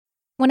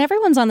When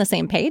everyone's on the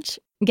same page,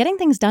 getting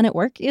things done at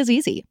work is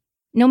easy.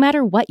 No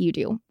matter what you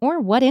do or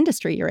what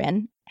industry you're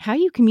in, how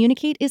you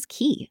communicate is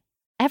key.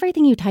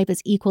 Everything you type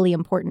is equally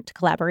important to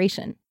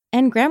collaboration,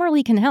 and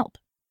Grammarly can help.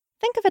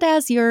 Think of it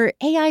as your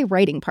AI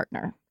writing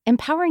partner,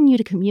 empowering you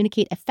to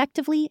communicate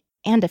effectively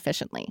and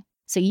efficiently,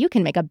 so you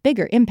can make a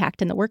bigger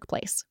impact in the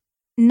workplace.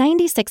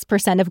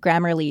 96% of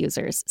Grammarly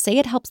users say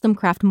it helps them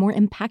craft more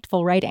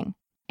impactful writing.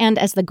 And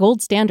as the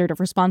gold standard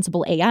of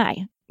responsible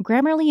AI,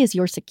 Grammarly is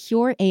your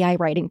secure AI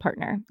writing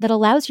partner that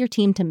allows your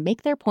team to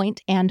make their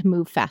point and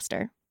move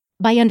faster.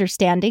 By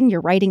understanding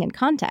your writing and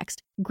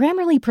context,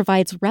 Grammarly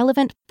provides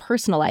relevant,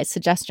 personalized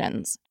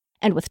suggestions.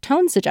 And with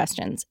tone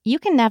suggestions, you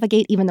can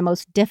navigate even the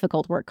most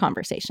difficult work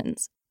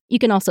conversations. You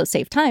can also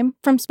save time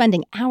from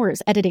spending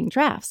hours editing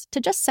drafts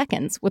to just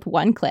seconds with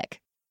one click.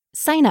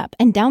 Sign up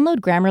and download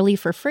Grammarly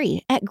for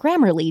free at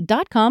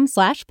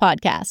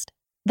grammarly.com/podcast.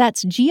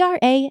 That's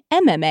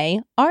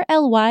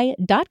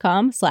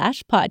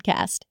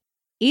GRAMMARLY.com/podcast.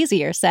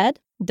 Easier said,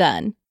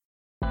 done.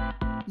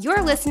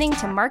 You're listening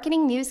to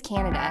Marketing News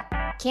Canada,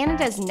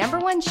 Canada's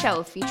 #1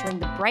 show featuring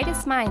the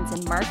brightest minds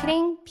in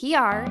marketing,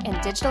 PR,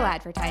 and digital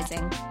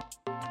advertising.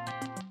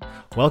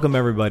 Welcome,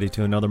 everybody,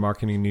 to another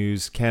Marketing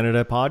News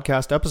Canada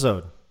podcast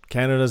episode.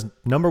 Canada's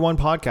 #1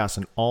 podcast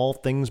in all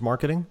things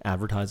marketing,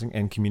 advertising,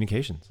 and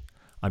communications.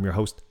 I'm your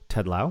host,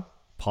 Ted Lau,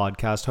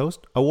 podcast host,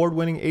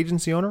 award-winning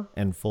agency owner,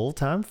 and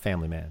full-time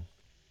family man.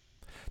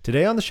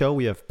 Today on the show,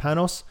 we have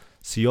Panos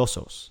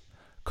Siozos,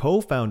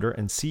 co-founder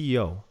and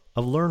CEO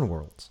of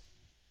LearnWorlds.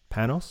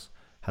 Panos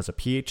has a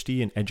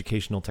PhD in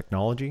educational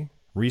technology,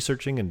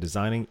 researching and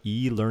designing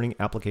e-learning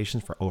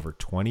applications for over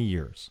 20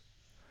 years.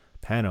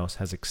 Panos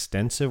has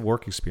extensive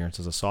work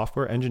experience as a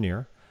software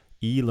engineer,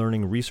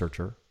 e-learning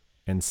researcher,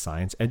 and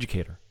science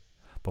educator.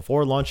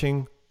 Before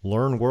launching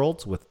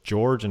LearnWorlds with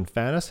George and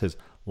Panos, his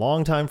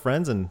longtime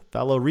friends and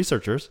fellow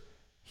researchers,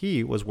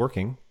 he was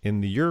working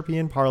in the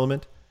European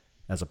Parliament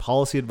as a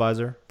policy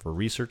advisor for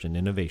research and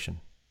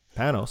innovation.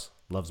 Panos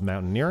loves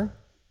mountaineering,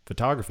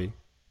 photography,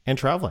 and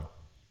traveling.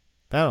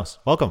 Panos,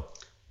 welcome.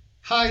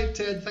 Hi,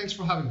 Ted. Thanks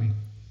for having me.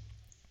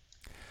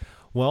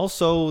 Well,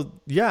 so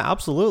yeah,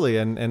 absolutely.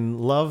 And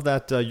love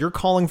that you're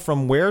calling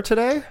from where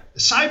today?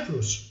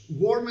 Cyprus.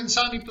 Warm and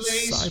sunny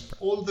place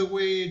all the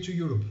way to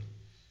Europe.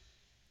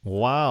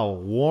 Wow.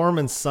 Warm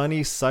and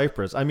sunny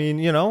Cyprus. I mean,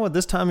 you know, at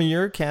this time of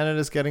year,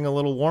 Canada's getting a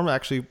little warm,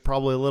 actually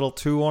probably a little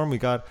too warm. We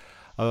got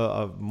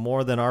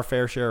more than our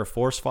fair share of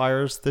forest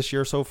fires this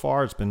year so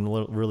far. It's been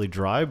really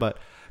dry, but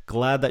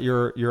glad that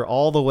you're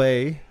all the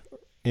way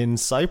in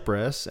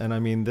Cyprus. And I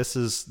mean, this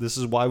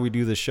is why we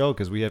do this show,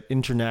 because we have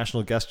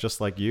international guests just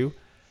like you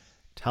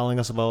telling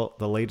us about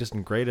the latest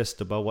and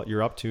greatest about what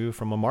you're up to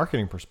from a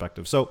marketing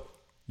perspective. So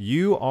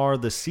you are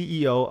the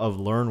CEO of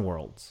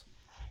LearnWorlds.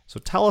 So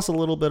tell us a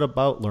little bit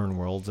about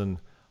LearnWorlds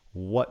and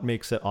what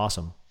makes it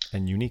awesome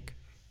and unique.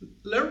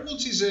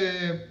 LearnWorlds is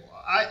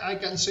I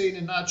can say in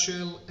a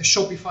nutshell, a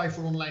Shopify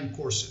for online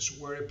courses.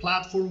 We're a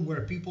platform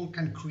where people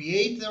can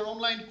create their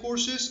online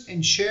courses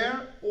and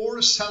share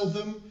or sell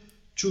them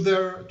to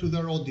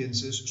their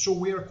audiences. So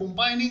we are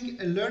combining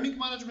a learning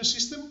management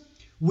system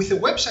with a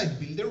website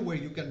builder where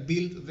you can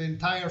build the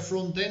entire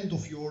front end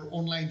of your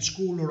online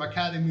school or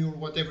academy or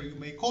whatever you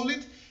may call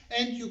it.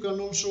 And you can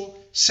also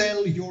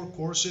sell your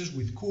courses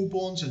with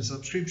coupons and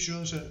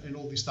subscriptions and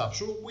all this stuff.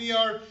 So we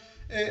are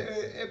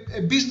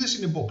a business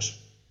in a box.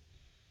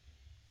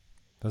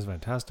 That's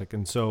fantastic.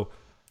 And so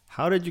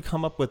how did you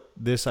come up with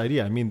this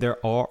idea? I mean, there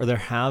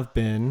have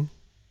been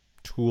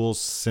tools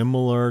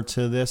similar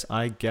to this,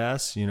 I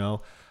guess. You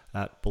know,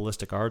 at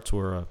Ballistic Arts,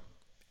 we're an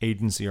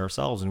agency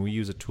ourselves, and we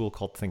use a tool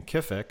called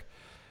Thinkific.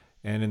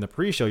 And in the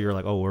pre-show, you're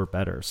like, oh, we're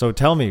better. So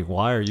tell me,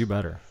 why are you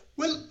better?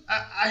 Well,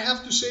 I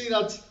have to say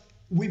that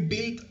we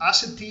built,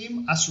 as a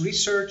team, as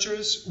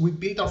researchers, we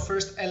built our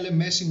first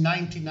LMS in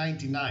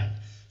 1999.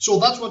 So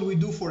that's what we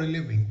do for a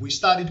living. We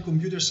studied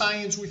computer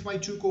science with my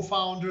two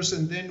co-founders,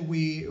 and then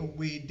we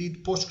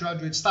did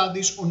postgraduate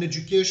studies on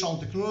educational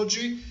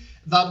technology.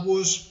 That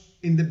was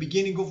in the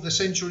beginning of the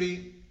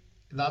century.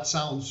 That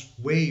sounds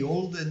way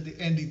old,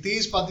 and it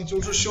is, but it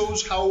also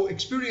shows how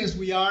experienced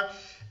we are.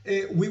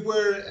 We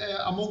were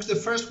amongst the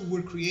first who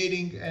were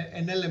creating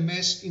an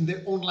LMS in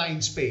the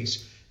online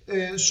space.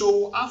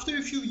 So after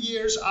a few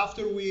years,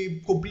 after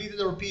we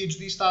completed our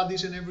PhD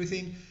studies and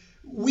everything,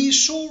 we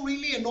saw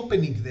really an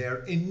opening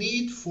there, a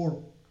need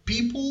for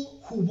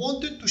people who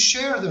wanted to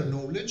share their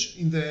knowledge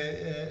and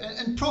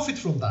profit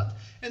from that.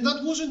 And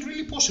that wasn't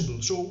really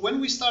possible. So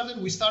when we started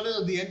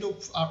at the end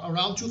of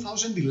around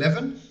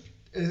 2011.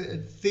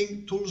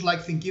 Tools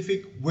like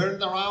Thinkific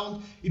weren't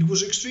around. It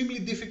was extremely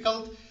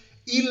difficult.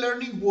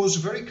 E-learning was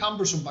very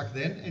cumbersome back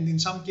then, and in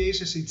some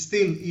cases it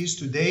still is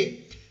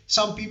today.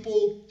 Some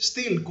people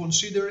still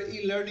consider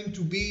e-learning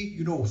to be,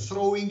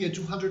 throwing a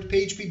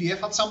 200-page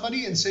PDF at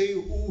somebody and say,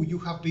 "Oh, you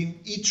have been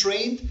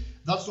e-trained."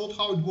 That's not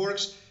how it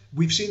works.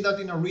 We've seen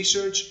that in our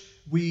research.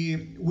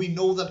 We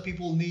know that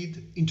people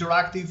need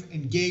interactive,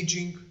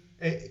 engaging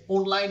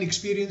online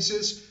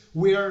experiences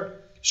where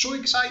so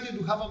excited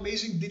to have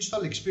amazing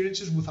digital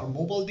experiences with our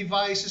mobile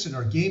devices and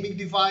our gaming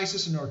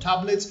devices and our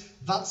tablets.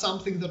 That's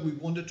something that we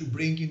wanted to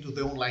bring into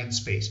the online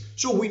space.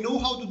 So we know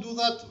how to do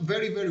that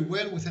very, very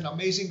well with an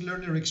amazing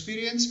learner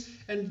experience.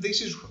 And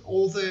this is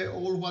all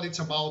what it's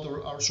about,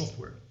 our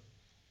software.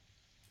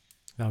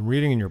 Now, I'm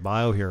reading in your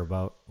bio here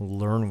about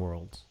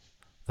LearnWorlds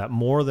that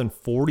more than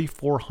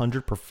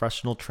 4,400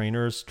 professional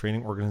trainers,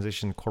 training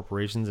organizations,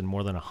 corporations, and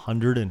more than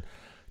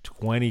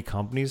 120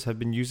 companies have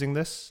been using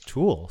this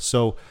tool.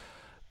 So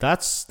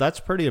that's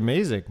pretty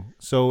amazing.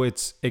 So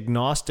it's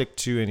agnostic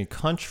to any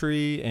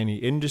country, any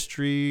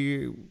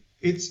industry.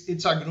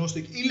 It's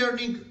agnostic.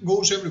 E-learning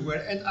goes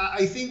everywhere. And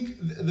I think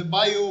the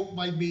bio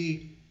might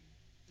be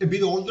a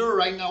bit older.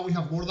 Right now we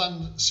have more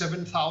than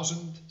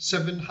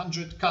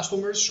 7,700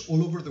 customers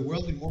all over the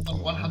world in more than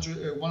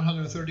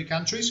 130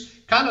 countries.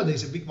 Canada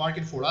is a big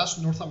market for us.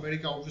 North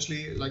America,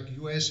 obviously, like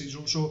US, is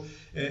also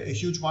a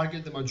huge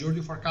market. The majority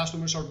of our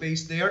customers are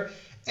based there.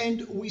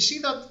 And we see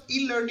that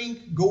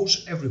e-learning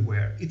goes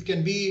everywhere. It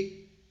can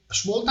be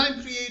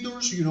small-time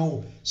creators,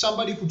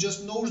 somebody who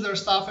just knows their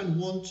stuff and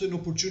wants an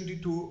opportunity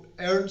to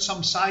earn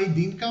some side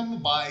income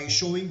by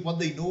showing what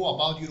they know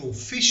about,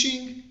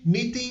 fishing,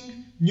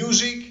 knitting,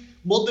 music,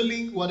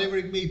 modeling, whatever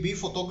it may be,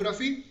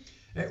 photography.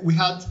 We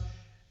have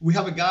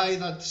a guy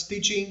that's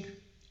teaching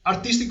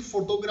artistic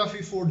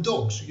photography for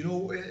dogs.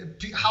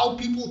 How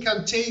people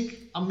can take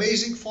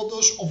amazing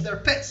photos of their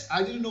pets.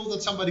 I didn't know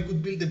that somebody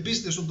could build a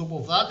business on top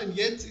of that, and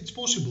yet it's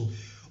possible.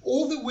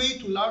 All the way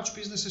to large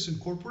businesses and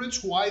corporates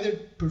who either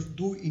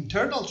do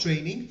internal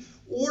training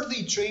or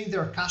they train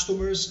their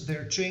customers, they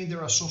train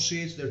their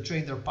associates, they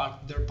train their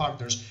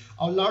partners.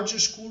 Our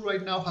largest school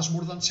right now has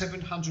more than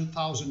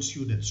 700,000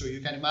 students. So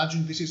you can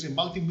imagine this is a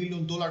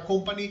multi-million-dollar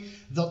company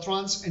that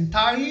runs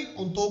entirely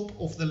on top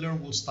of the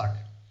LearnWorlds stack.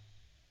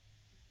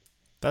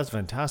 That's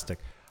fantastic.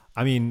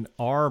 I mean,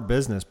 our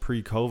business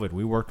pre-COVID,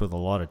 we worked with a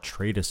lot of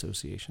trade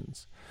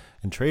associations,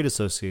 and trade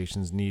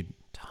associations need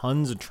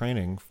tons of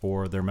training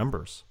for their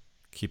members,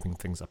 keeping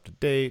things up to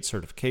date,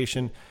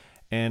 certification.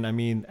 And I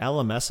mean,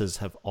 LMSs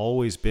have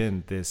always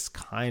been this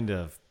kind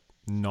of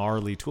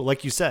gnarly tool.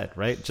 Like you said,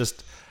 right?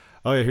 Just,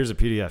 oh yeah, here's a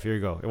PDF, here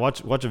you go.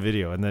 Watch a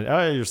video and then, oh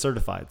yeah, you're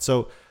certified.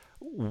 So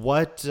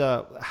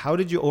how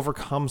did you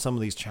overcome some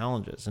of these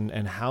challenges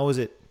and how is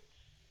it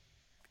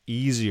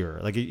easier?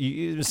 Like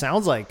it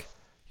sounds like,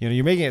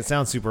 you're making it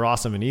sound super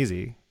awesome and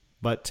easy,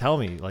 but tell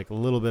me like a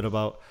little bit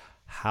about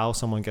how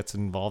someone gets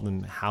involved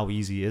and how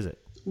easy is it?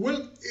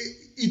 Well,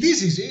 it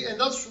is easy, and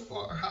that's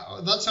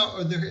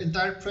the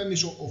entire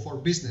premise of our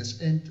business.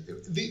 And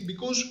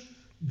because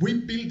we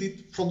build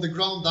it from the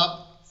ground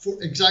up for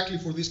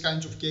these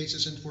kinds of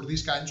cases and for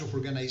these kinds of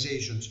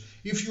organizations.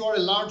 If you are a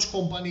large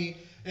company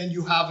and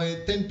you have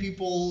a 10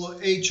 people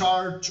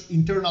HR,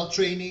 internal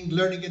training,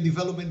 learning and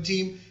development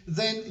team,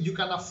 then you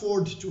can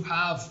afford to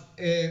have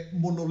a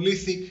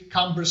monolithic,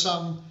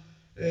 cumbersome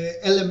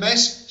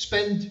LMS,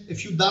 spend a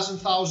few dozen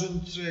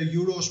thousand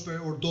euros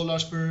or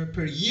dollars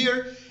per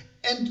year.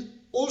 And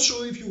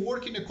also, if you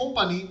work in a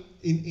company,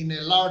 in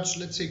a large,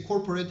 let's say,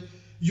 corporate,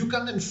 you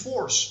can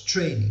enforce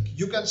training.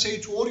 You can say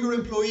to all your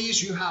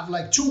employees, you have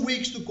like 2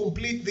 weeks to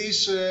complete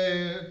this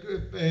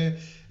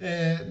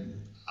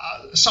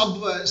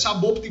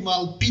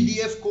suboptimal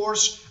PDF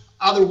course,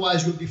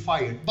 otherwise you'll be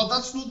fired. But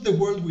that's not the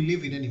world we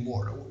live in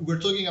anymore. We're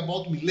talking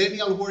about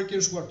millennial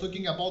workers, we're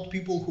talking about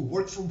people who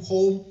work from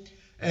home,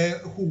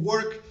 who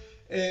work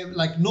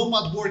like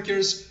nomad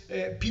workers,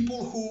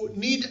 people who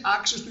need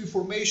access to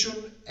information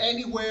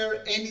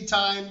anywhere,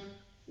 anytime,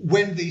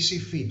 when they see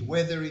fit,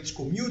 whether it's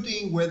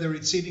commuting, whether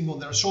it's sitting on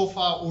their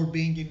sofa or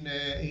being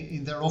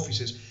in their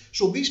offices.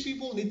 So these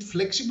people need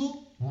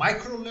flexible,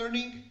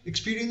 micro-learning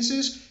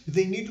experiences.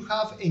 They need to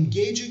have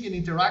engaging and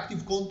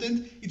interactive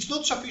content. It's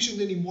not sufficient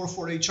anymore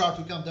for HR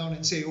to come down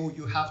and say, oh,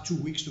 you have 2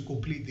 weeks to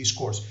complete this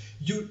course.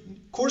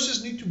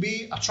 Courses need to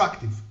be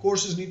attractive.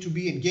 Courses need to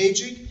be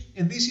engaging.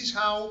 And this is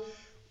how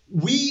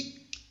we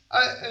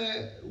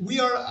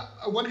are,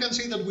 one can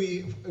say that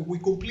we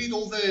complete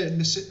all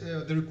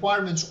the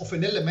requirements of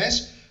an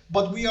LMS,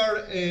 but we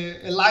are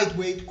a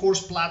lightweight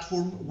course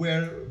platform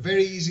where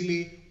very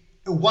easily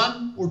a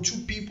 1 or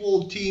 2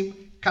 people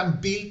team can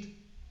build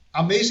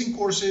amazing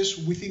courses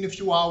within a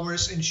few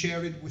hours and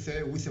share it with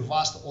a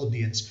vast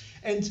audience.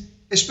 And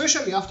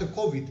especially after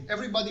COVID,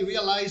 everybody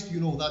realized,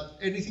 that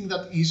anything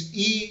that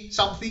is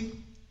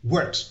something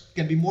works. It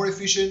can be more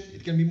efficient,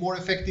 it can be more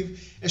effective,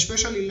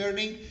 especially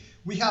learning.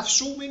 We have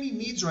so many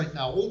needs right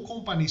now. All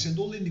companies and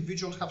all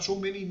individuals have so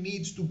many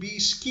needs to be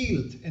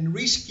skilled and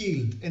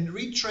reskilled and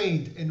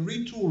retrained and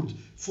retooled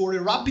for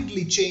a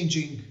rapidly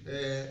changing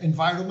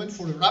environment,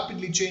 for a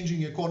rapidly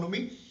changing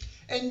economy.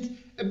 And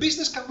a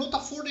business cannot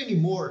afford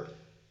anymore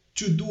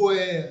to do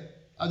a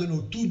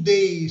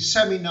 2-day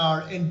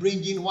seminar and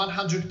bring in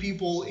 100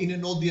 people in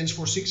an audience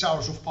for 6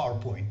 hours of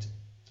PowerPoint.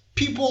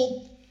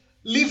 People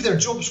leave their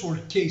jobs for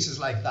cases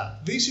like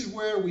that. This is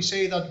where we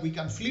say that we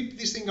can flip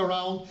this thing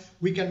around.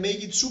 We can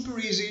make it super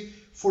easy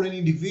for an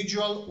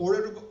individual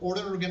or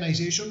an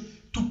organization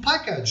to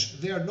package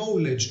their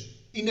knowledge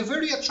in a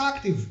very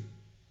attractive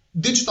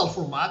digital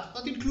format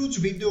that includes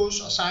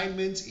videos,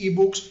 assignments,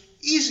 ebooks,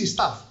 easy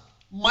stuff,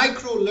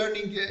 micro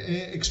learning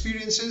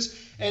experiences,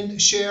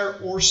 and share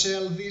or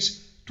sell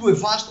this to a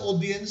vast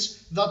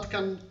audience that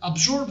can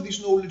absorb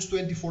this knowledge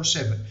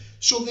 24/7.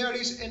 So there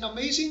is an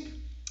amazing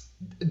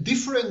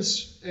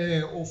difference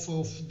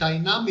of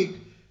dynamic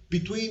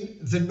between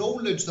the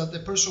knowledge that the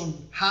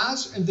person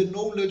has and the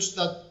knowledge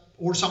that,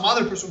 or some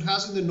other person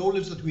has, and the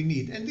knowledge that we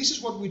need. And this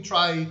is what we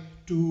try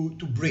to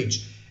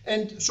bridge.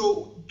 And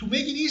so to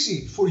make it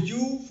easy for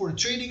you, for a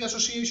trading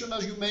association,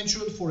 as you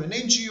mentioned, for an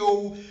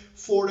NGO,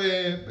 for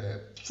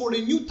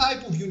a new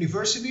type of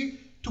university,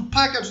 to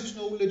package this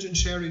knowledge and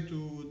share it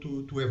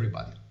to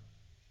everybody.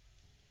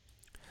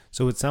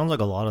 So it sounds like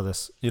a lot of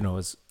this,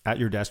 is at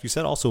your desk. You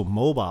said also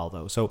mobile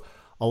though. So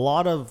a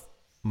lot of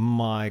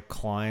my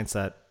clients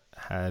that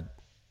had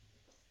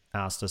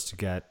asked us to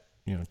get,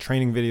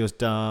 training videos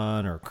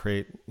done or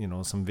create,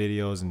 some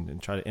videos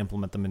and try to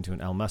implement them into an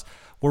LMS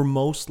were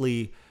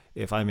mostly,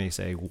 if I may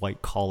say,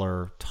 white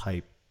collar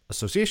type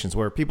associations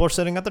where people are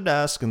sitting at their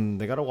desk and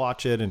they got to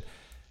watch it.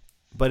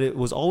 But it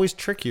was always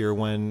trickier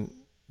when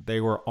they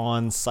were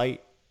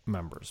on-site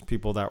members,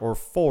 people that were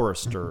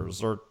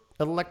foresters or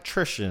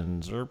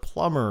electricians or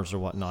plumbers or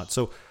whatnot.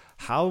 So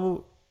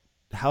how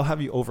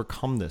have you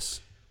overcome this?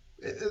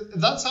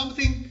 That's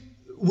something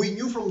we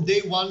knew from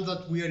day one,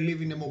 that we are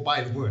living in a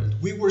mobile world.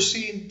 We were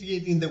seeing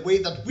it in the way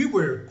that we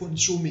were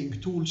consuming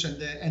tools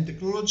and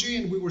technology,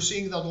 and we were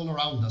seeing that all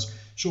around us.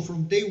 So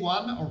from day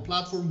one, our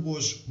platform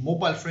was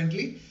mobile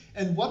friendly.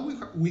 And what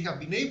we have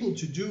been able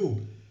to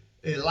do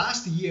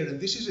last year, and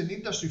this is an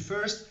industry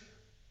first,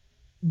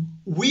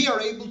 we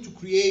are able to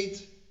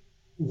create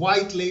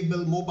white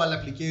label mobile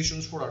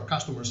applications for our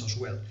customers as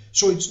well.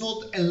 So it's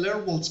not a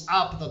LearnWorlds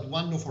app that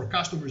one of our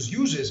customers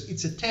uses,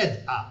 it's a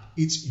TED app.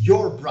 It's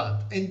your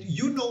brand. And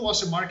you know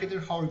as a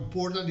marketer how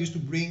important it is to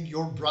bring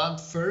your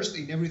brand first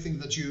in everything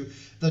that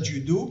you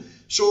do.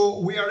 So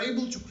we are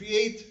able to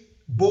create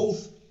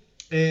both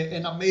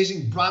an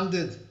amazing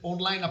branded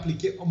online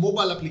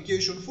mobile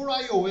application for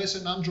iOS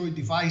and Android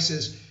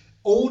devices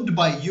owned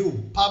by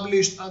you,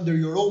 published under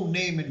your own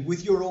name and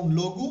with your own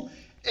logo,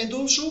 and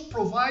also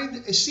provide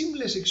a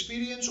seamless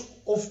experience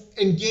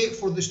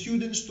for the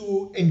students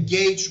to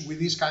engage with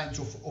these kinds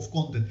of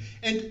content.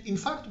 And in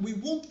fact, we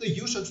want the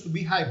usage to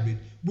be hybrid.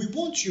 We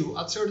want you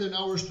at certain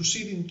hours to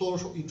sit in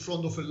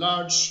front of a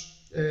large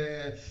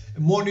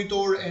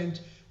monitor and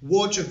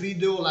watch a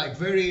video like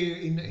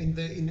very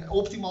in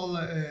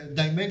optimal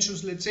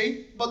dimensions, let's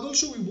say, but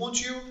also we want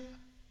you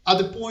at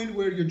the point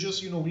where you're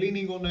just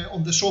leaning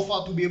on the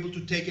sofa to be able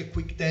to take a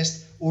quick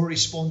test or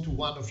respond to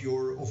one of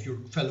your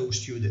fellow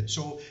students.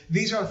 So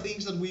these are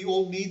things that we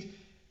all need.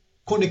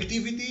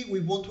 Connectivity,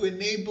 we want to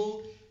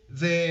enable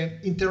the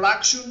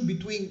interaction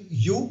between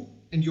you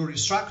and your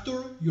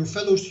instructor, your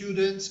fellow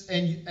students,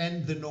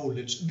 and the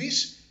knowledge.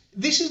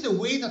 This is the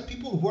way that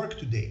people work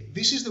today.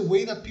 This is the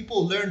way that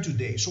people learn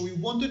today. So we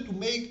wanted to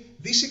make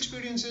these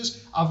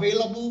experiences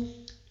available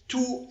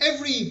to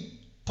every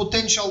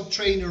potential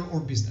trainer or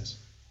business.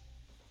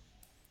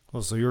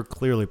 Well, so you're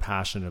clearly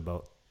passionate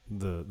about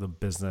the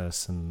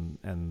business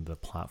and the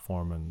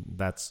platform, and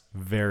that's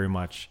very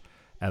much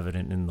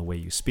evident in the way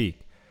you speak.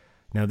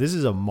 Now, this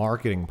is a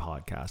marketing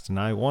podcast, and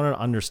I want to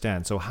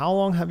understand, so how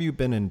long have you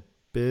been in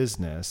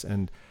business?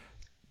 And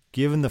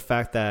given the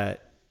fact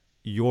that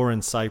you're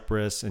in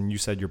Cyprus and you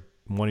said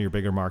one of your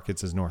bigger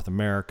markets is North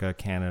America,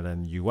 Canada,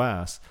 and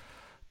US,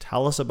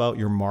 tell us about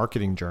your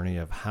marketing journey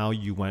of how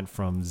you went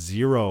from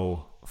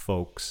zero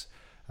folks,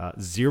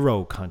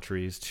 0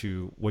 countries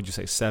to, what'd you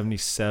say,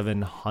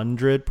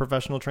 7,700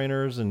 professional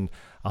trainers in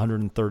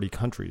 130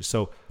 countries.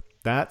 So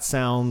that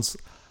sounds,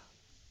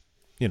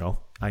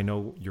 I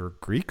know you're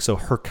Greek, so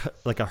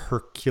like a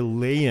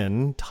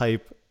Herculean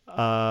type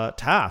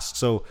task.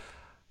 So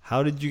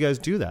how did you guys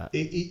do that?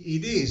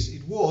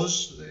 It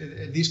was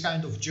this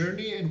kind of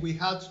journey, and we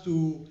had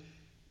to,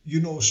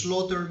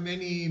 slaughter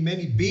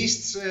many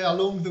beasts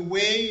along the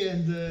way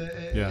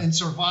and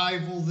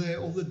survive all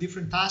the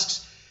different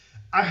tasks.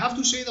 I have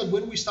to say that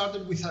when we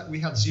started, we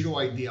had zero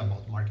idea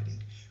about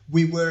marketing.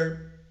 We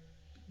were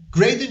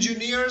great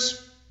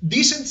engineers,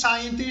 decent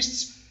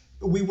scientists.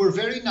 We were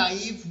very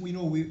naive.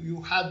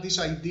 You had this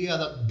idea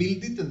that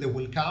build it and they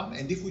will come.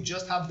 And if we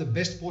just have the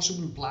best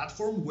possible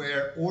platform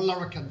where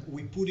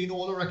we put in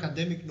all our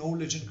academic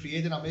knowledge and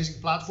create an amazing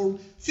platform,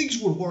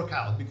 things will work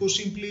out, because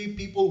simply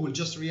people will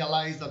just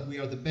realize that we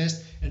are the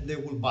best and they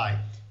will buy.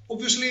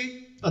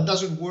 Obviously, that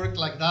doesn't work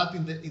like that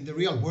in the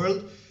real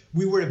world.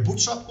 We were a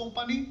bootstrap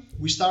company.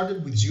 We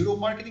started with zero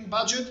marketing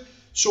budget.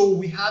 So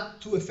we had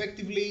to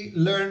effectively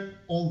learn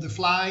on the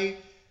fly.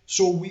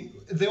 So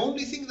the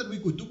only thing that we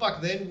could do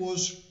back then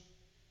was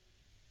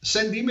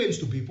send emails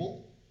to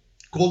people,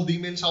 cold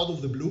emails out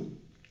of the blue,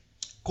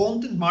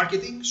 content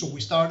marketing. So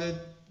we started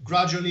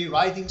gradually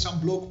writing some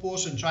blog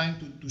posts and trying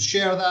to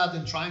share that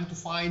and trying to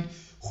find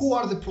who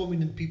are the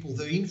prominent people,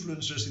 the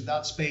influencers in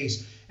that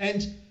space,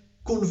 and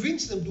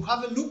convince them to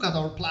have a look at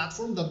our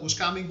platform that was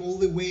coming all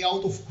the way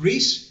out of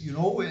Greece,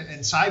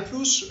 and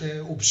Cyprus,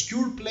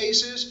 obscure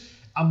places,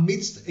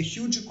 amidst a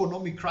huge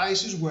economic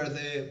crisis where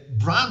the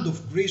brand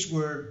of Greece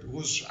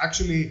was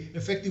actually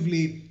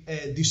effectively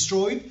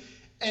destroyed.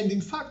 And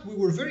in fact, we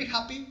were very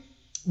happy.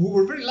 We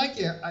were very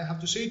lucky, I have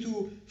to say,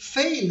 to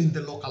fail in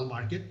the local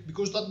market,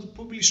 because that would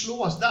probably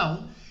slow us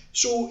down.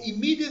 So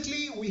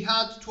immediately we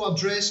had to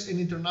address an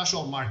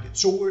international market.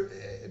 So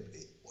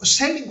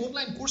selling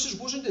online courses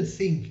wasn't a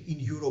thing in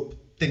Europe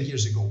 10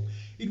 years ago.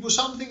 It was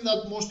something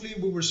that mostly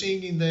we were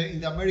seeing in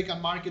the American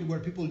market, where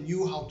people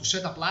knew how to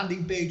set up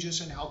landing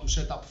pages and how to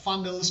set up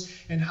funnels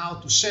and how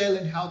to sell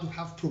and how to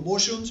have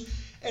promotions.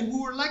 And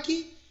we were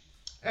lucky.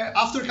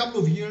 After a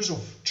couple of years of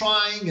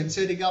trying and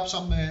setting up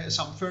some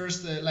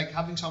first,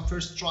 having some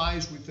first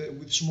tries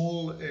with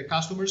small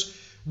customers,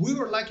 we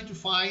were lucky to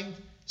find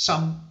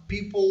some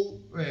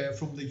people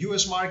from the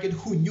US market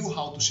who knew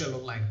how to sell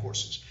online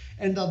courses.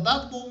 And at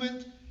that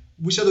moment,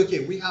 we said,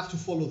 okay, we have to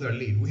follow their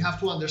lead. We have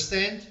to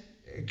understand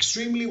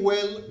extremely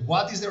well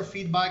what is their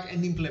feedback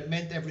and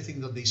implement everything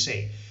that they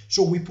say.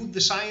 So we put the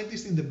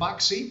scientist in the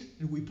back seat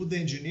and we put the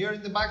engineer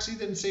in the back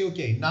seat and say,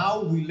 okay,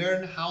 now we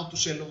learn how to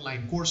sell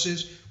online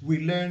courses. We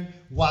learn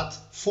what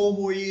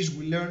FOMO is.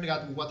 We learn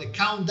what a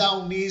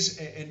countdown is,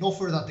 an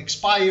offer that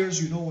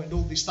expires, and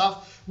all this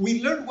stuff.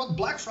 We learn what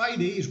Black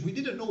Friday is. We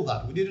didn't know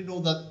that. We didn't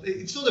know that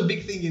it's not a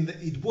big thing.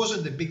 It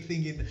wasn't a big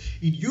thing in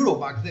Europe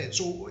back then.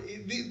 So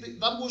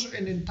that was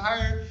an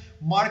entire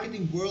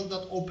marketing world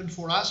that opened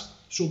for us.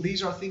 So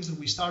these are things that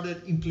we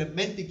started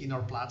implementing in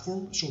our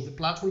platform. So the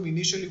platform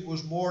initially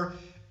was more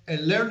a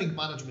learning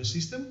management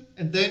system,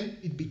 and then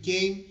it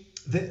became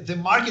the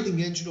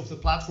marketing engine of the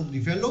platform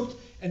developed.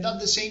 And at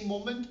the same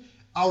moment,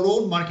 our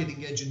own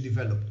marketing engine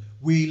developed.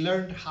 We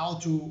learned how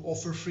to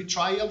offer free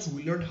trials.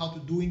 We learned how to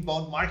do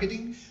inbound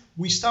marketing.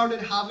 We started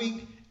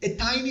having a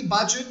tiny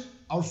budget.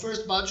 Our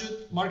first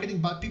budget, marketing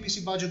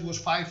PPC budget, was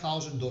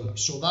 $5,000.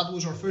 So that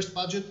was our first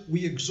budget.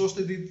 We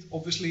exhausted it,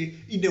 obviously,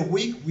 in a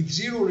week with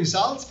 0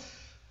 results.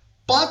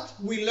 But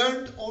we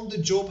learned on the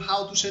job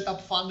how to set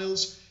up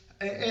funnels,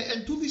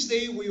 and to this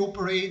day we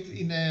operate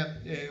in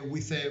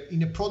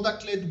a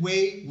product-led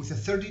way with a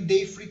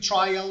 30-day free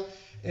trial.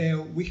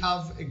 We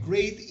have a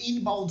great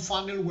inbound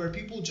funnel where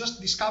people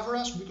just discover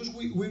us because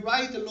we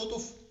write a lot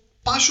of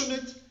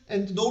passionate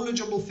and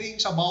knowledgeable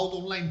things about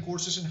online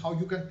courses and how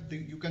you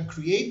can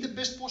create the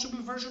best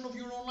possible version of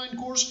your online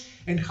course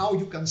and how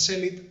you can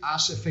sell it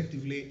as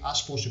effectively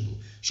as possible.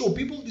 So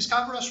people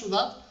discover us through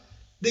that.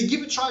 They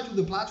give a try to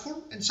the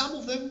platform, and some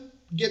of them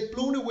get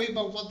blown away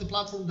by what the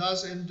platform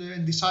does and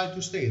decide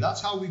to stay. That's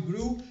how we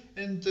grew,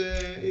 and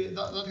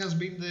that has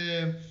been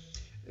the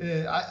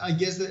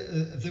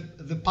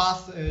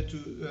path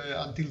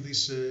until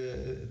this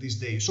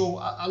day.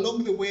 So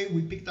along the way,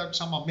 we picked up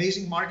some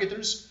amazing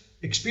marketers,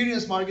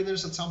 experienced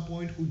marketers at some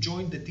point, who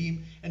joined the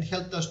team and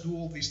helped us do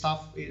all this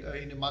stuff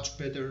in a much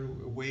better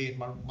way and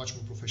much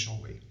more professional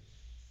way.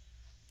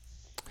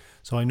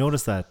 So I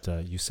noticed that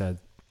you said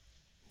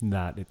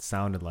that it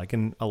sounded like,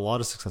 and a lot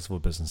of successful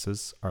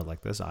businesses are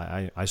like this.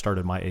 I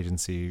started my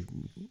agency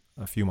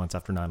a few months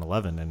after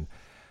 9/11, and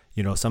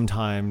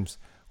sometimes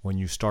when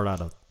you start out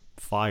a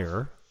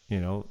fire,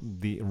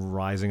 the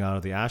rising out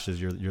of the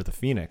ashes, you're the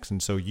phoenix.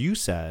 And so you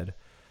said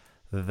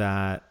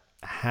that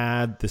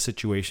had the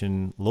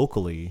situation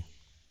locally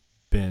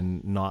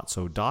been not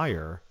so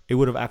dire, it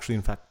would have actually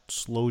in fact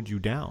slowed you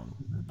down.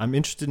 I'm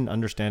interested in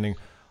understanding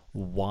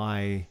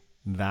why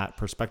that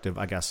perspective,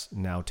 I guess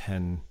now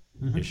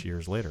 10-ish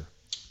years later.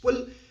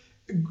 Well,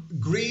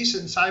 Greece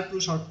and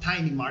Cyprus are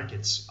tiny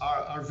markets,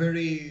 are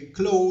very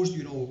closed,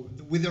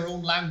 with their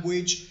own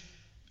language.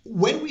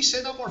 When we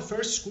set up our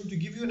first school, to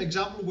give you an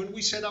example, when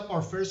we set up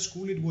our first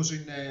school, it was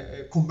in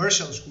a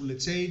commercial school,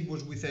 let's say. It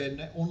was with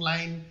an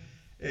online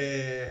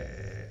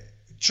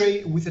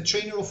with a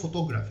trainer of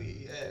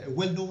photography, a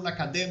well-known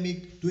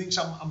academic doing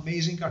some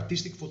amazing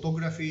artistic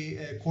photography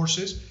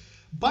courses.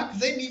 Back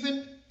then,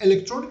 even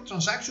electronic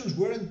transactions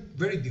weren't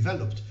very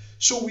developed.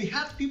 So we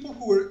had people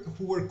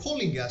who were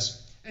calling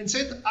us and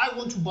said, I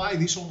want to buy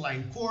this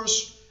online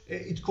course.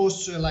 It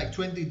costs like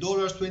 $20,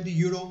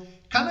 €20.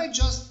 Can I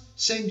just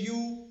send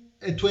you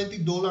a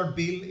 $20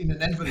 bill in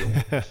an envelope?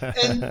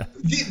 And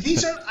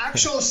these are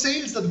actual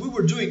sales that we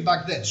were doing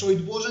back then. So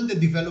it wasn't a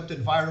developed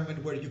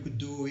environment where you could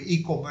do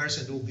e-commerce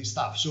and all this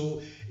stuff.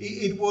 So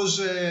it was,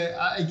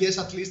 I guess,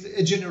 at least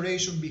a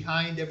generation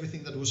behind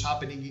everything that was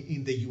happening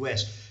in the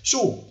US.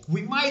 So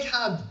we might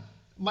have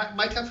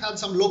had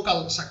some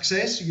local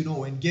success, and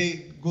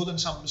gotten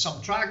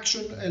some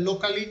traction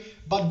locally,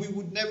 but we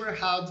would never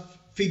have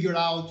figured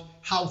out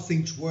how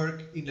things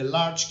work in a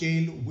large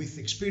scale with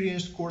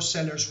experienced course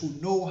sellers who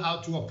know how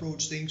to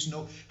approach things,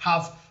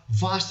 have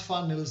vast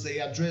funnels, they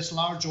address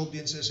large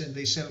audiences, and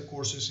they sell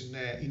courses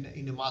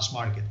in a mass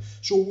market.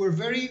 So we're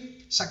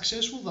very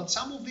successful that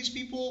some of these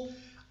people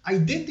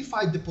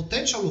identified the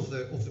potential of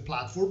the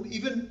platform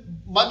in a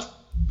much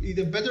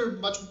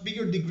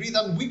bigger degree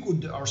than we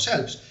could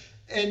ourselves.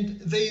 And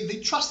they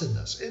trusted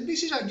us. And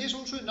this is, I guess,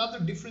 also another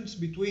difference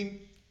between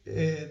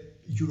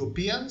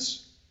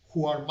Europeans,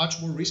 who are much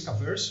more risk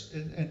averse,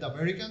 and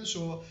Americans.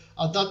 So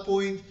at that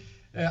point,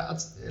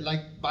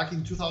 Like back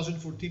in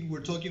 2014,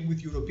 we're talking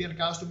with European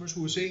customers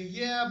who were saying,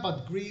 yeah,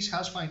 but Greece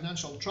has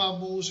financial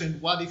troubles,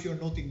 and what if you're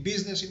not in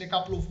business in a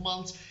couple of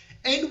months?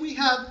 And we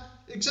had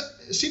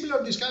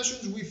similar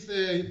discussions with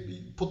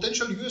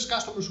potential US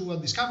customers who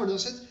had discovered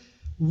us. Said,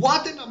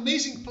 what an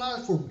amazing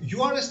platform.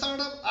 You are a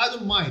startup, I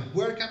don't mind.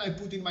 Where can I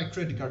put in my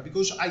credit card?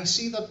 Because I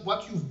see that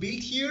what you've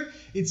built here,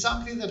 it's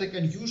something that I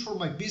can use for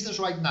my business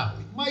right now.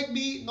 It might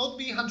not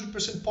be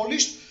 100%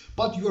 polished,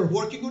 but you are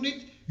working on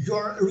it. You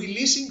are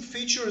releasing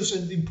features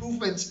and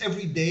improvements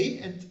every day.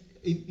 And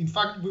in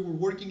fact, we were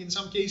working in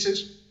some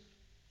cases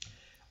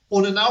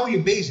on an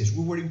hourly basis.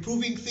 We were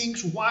improving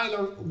things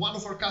while one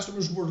of our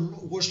customers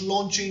was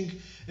launching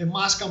a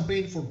mass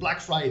campaign for Black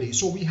Friday.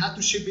 So we had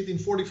to ship it in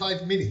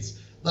 45 minutes.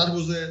 That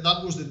was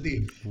the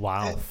deal.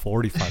 Wow,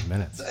 45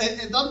 minutes.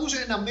 And that was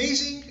an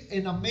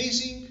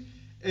amazing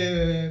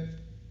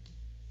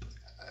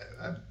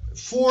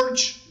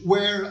forge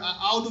where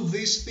out of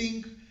this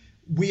thing,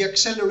 we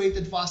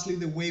accelerated vastly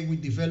the way we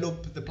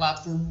develop the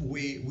platform,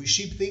 we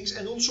ship things,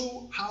 and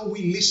also how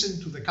we listen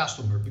to the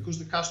customer, because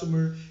the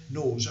customer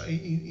knows.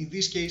 In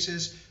these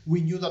cases,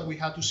 we knew that we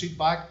had to sit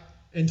back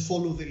and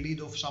follow the lead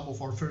of some of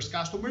our first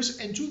customers.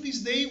 And to this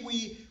day,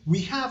 we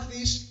have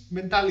this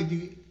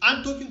mentality.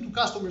 I'm talking to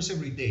customers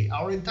every day.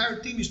 Our entire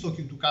team is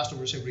talking to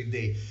customers every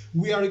day.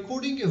 We are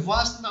recording a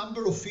vast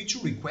number of feature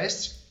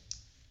requests,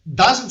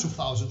 dozens of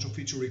thousands of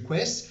feature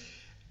requests,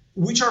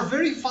 which are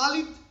very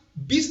valid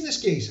business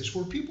cases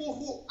for people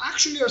who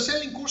actually are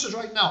selling courses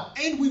right now,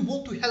 and we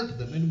want to help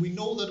them. And we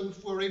know that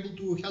if we're able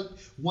to help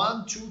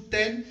 1, 2,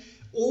 10,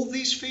 all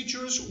these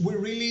features will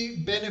really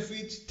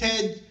benefit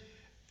TED,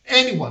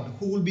 anyone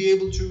who will be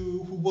able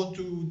to, who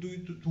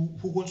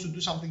wants to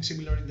do something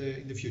similar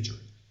in the future.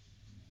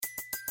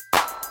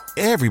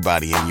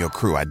 Everybody in your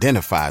crew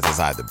identifies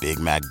as either Big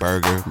Mac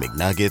Burger,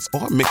 McNuggets,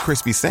 or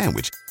McCrispy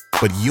Sandwich,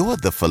 but you're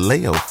the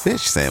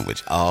Filet-O-Fish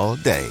Sandwich all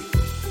day.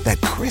 That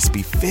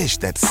crispy fish,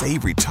 that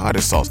savory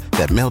tartar sauce,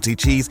 that melty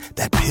cheese,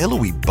 that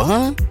pillowy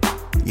bun.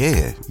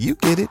 Yeah, you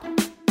get it.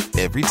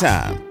 Every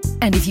time.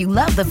 And if you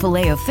love the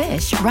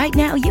Filet-O-Fish, right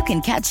now you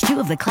can catch 2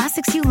 of the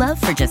classics you love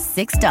for just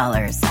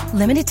 $6.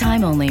 Limited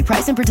time only.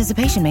 Price and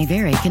participation may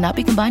vary. Cannot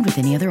be combined with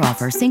any other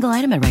offer. Single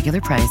item at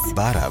regular price.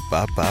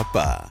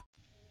 Ba-da-ba-ba-ba.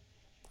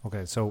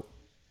 Okay, so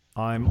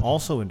I'm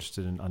also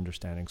interested in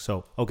understanding.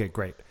 So, okay,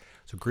 great.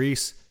 So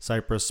Greece,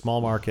 Cyprus,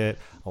 small market,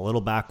 a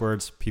little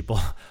backwards. People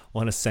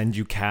want to send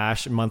you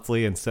cash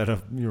monthly instead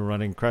of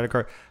running credit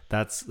card.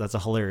 That's a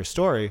hilarious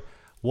story.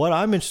 What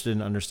I'm interested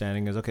in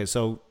understanding is, okay,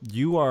 so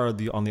you are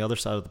on the other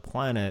side of the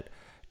planet,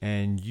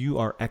 and you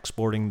are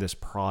exporting this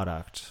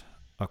product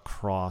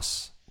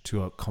across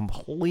to a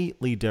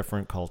completely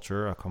different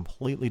culture, a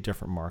completely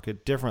different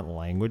market, different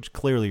language.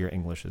 Clearly your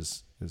English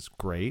is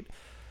great.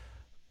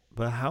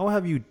 But how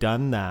have you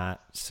done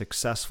that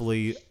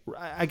successfully?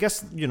 I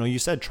guess, you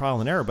said trial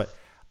and error, but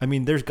I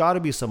mean, there's got to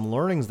be some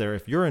learnings there.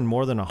 If you're in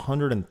more than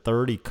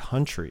 130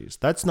 countries,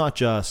 that's not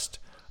just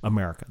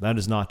America. That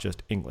is not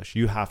just English.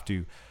 You have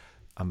to,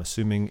 I'm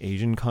assuming,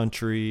 Asian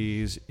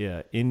countries,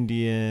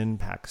 Indian,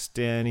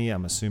 Pakistani,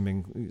 I'm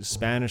assuming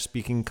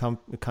Spanish-speaking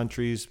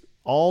countries,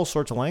 all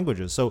sorts of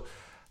languages. So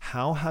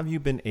how have you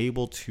been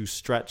able to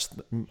stretch,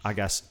 I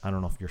guess, I don't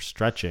know if you're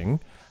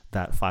stretching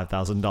that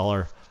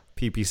 $5,000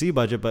 PPC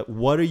budget, but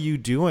what are you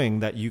doing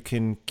that you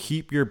can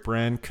keep your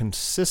brand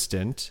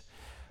consistent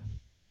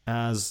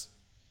as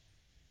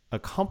a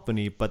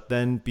company, but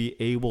then be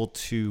able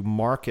to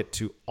market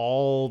to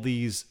all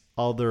these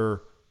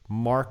other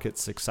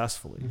markets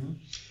successfully? Mm-hmm.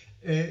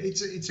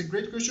 It's a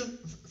great question.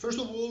 First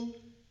of all,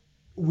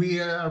 we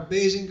are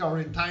basing our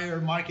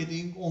entire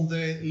marketing on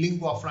the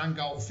lingua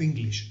franca of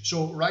English.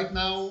 So right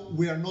now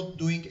we are not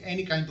doing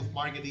any kind of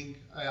marketing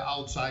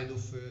outside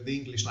of the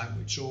English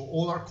language. So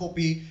all our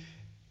copy,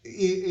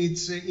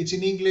 it's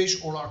in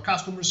English, or our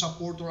customer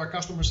support or our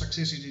customer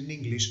success is in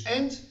English.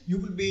 And you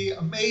will be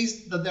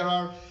amazed that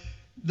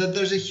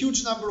there's a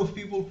huge number of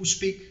people who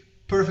speak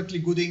perfectly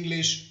good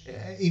English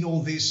in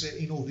all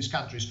these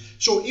countries.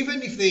 So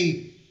even if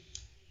they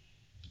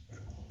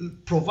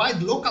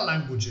provide local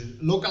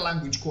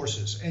language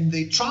courses, and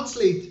they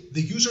translate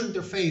the user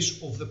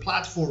interface of the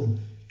platform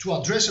to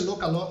address a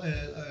local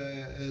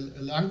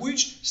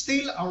language,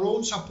 still our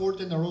own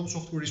support and our own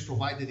software is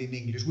provided in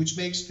English, which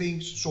makes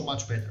things so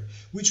much better.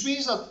 Which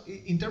means that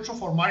in terms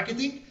of our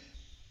marketing,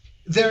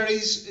 there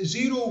is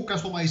zero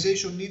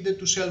customization needed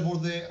to sell for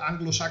the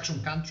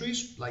Anglo-Saxon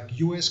countries like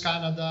US,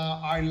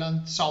 Canada,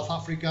 Ireland, South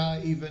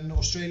Africa, even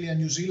Australia,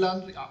 New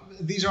Zealand.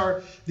 These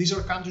are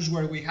countries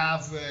where we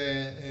have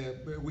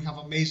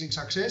amazing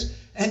success,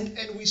 and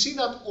we see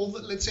that all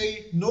the, let's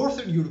say,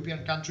 Northern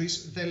European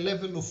countries, the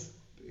level of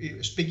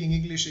speaking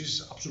English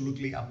is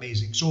absolutely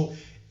amazing. So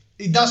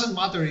it doesn't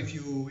matter if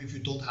you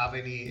don't have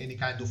any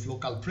kind of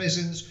local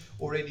presence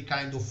or any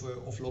kind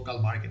of local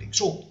marketing.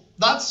 So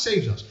that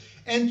saves us.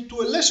 And to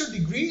a lesser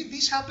degree,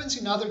 this happens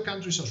in other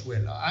countries as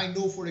well. I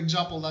know, for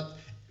example, that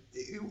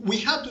we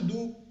had to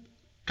do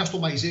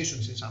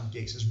customizations in some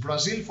cases.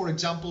 Brazil, for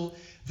example,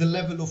 the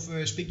level of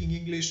speaking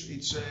English,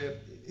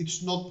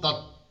 it's not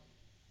that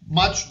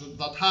much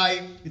that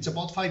high. It's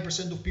about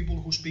 5% of people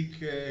who speak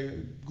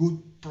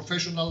good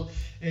professional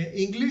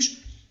English.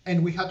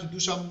 And we had to do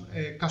some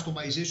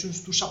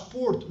customizations to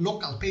support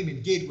local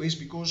payment gateways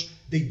because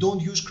they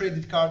don't use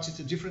credit cards. It's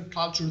a different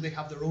culture. They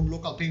have their own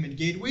local payment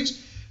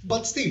gateways.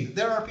 But still,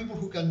 there are people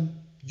who can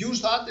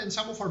use that, and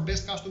some of our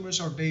best customers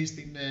are based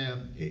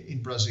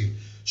in Brazil.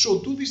 So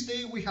to this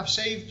day, we have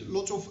saved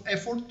lots of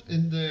effort,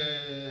 and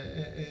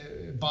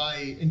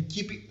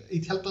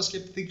it helped us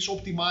keep things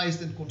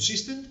optimized and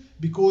consistent,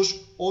 because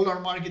all our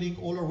marketing,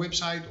 all our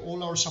website,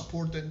 all our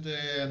support and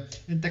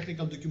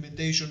technical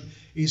documentation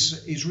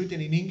is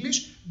written in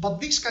English. But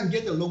this can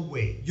get a long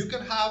way. You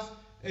can have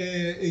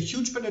a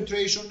huge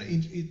penetration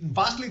in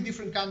vastly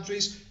different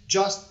countries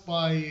just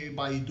by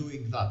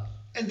doing that.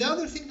 And the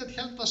other thing that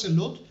helped us a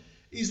lot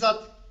is that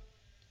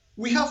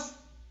we have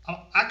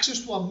access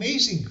to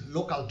amazing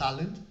local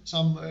talent,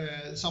 some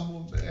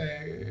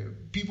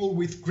people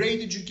with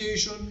great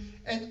education,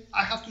 and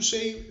I have to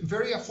say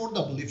very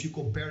affordable if you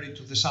compare it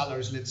to the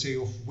salaries, let's say,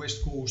 of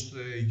West Coast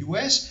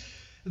US,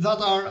 that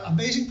are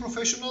amazing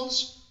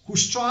professionals who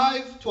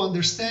strive to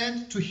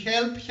understand, to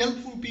help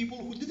helpful people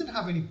who didn't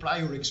have any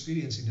prior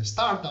experience in a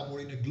startup or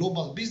in a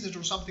global business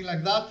or something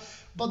like that,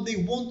 but they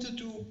wanted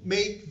to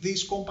make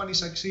this company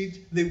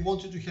succeed. They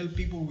wanted to help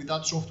people with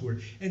that software.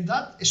 And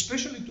that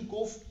especially took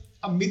off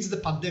amidst the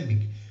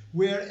pandemic,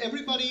 where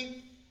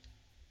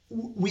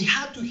we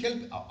had to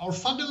help. Our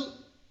funnel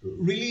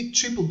really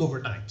tripled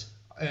overnight.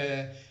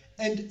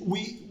 And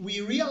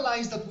we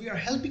realized that we are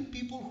helping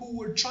people who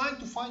were trying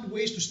to find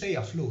ways to stay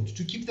afloat,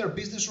 to keep their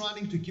business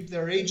running, to keep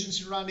their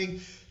agency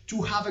running,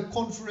 to have a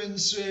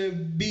conference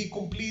be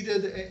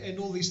completed and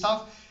all this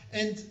stuff.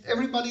 And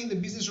everybody in the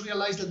business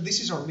realized that this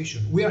is our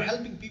mission. We are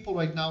helping people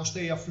right now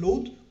stay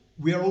afloat.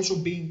 We are also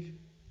being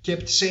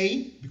kept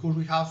sane because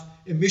we have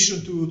a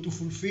mission to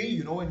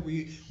fulfill, and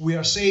we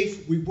are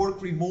safe. We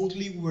work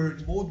remotely. We're a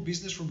remote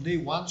business from day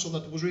one. So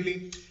that was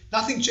really,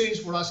 nothing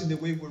changed for us in the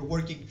way we're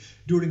working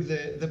during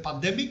the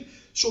pandemic.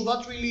 So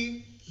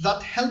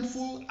that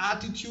helpful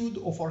attitude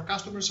of our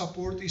customer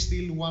support is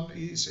still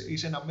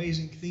is an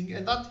amazing thing.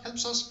 And that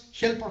helps us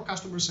help our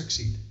customers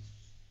succeed.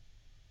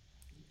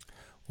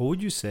 What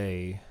would you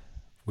say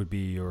would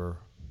be your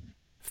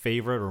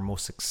favorite or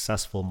most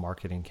successful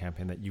marketing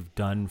campaign that you've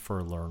done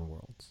for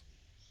LearnWorlds?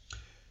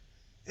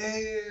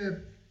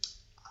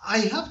 I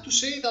have to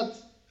say that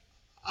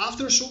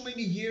after so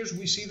many years,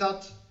 we see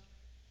that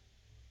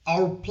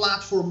our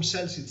platform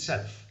sells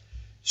itself.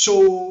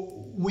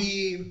 So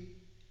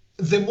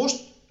the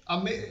most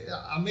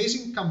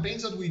amazing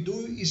campaigns that we do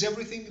is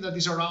everything that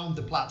is around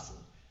the platform.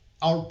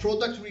 Our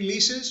product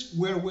releases,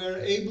 where we're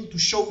able to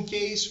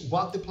showcase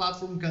what the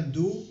platform can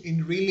do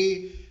in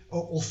really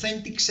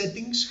authentic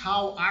settings,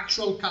 how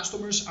actual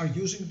customers are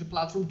using the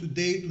platform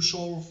today to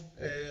solve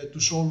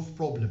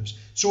problems.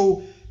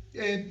 So,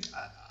 and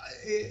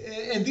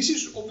this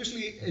is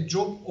obviously a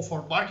job of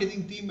our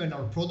marketing team and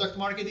our product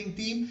marketing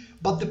team,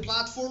 but the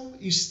platform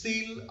is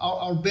still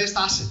our best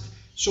asset.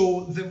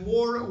 So the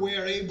more we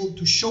are able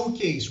to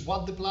showcase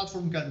what the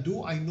platform can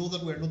do, I know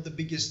that we're not the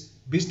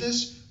biggest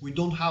business. We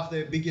don't have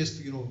the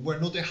biggest, we're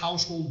not a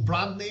household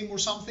brand name or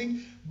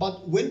something.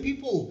 But when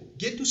people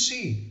get to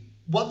see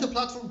what the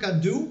platform can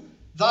do,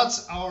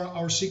 that's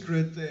our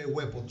secret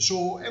weapon.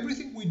 So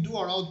everything we do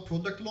around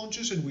product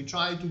launches, and we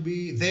try to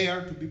be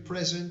there, to be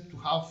present, to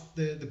have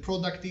the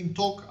product team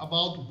talk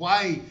about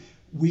why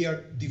we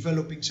are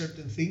developing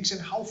certain things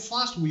and how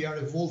fast we are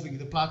evolving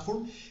the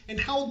platform and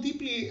how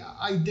deeply,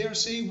 I dare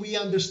say, we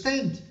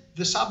understand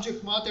the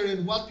subject matter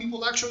and what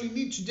people actually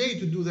need today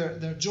to do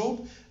their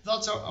job.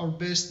 That's our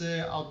best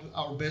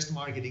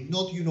marketing.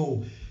 Not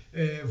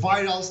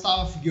viral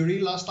stuff,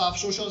 guerrilla stuff,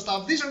 social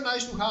stuff. These are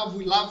nice to have.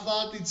 We love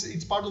that.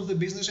 It's part of the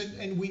business,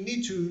 and we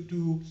need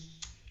to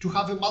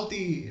have a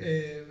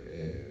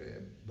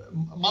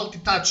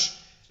multi-touch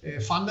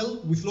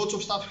funnel with lots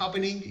of stuff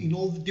happening in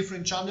all the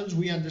different channels.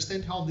 We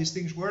understand how these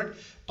things work,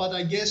 but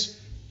I guess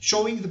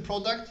showing the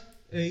product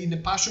in a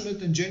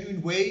passionate and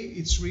genuine way,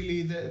 it's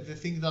really the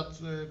thing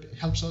that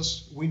helps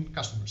us win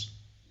customers.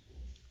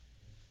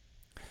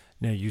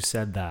 Now, you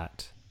said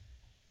that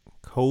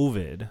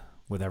COVID,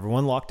 with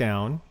everyone locked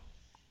down,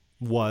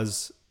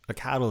 was a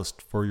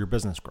catalyst for your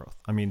business growth.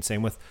 I mean,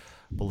 same with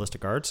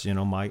Ballistic Arts.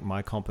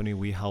 My company,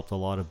 we helped a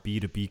lot of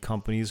B2B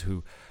companies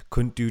who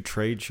couldn't do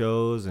trade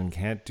shows and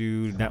can't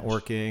do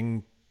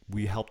networking.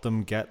 We helped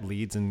them get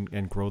leads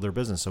and grow their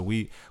business. So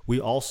we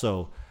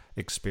also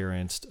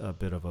experienced a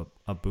bit of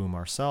a boom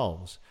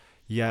ourselves.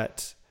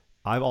 Yet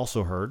I've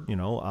also heard,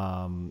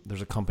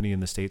 there's a company in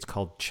the States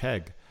called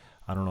Chegg.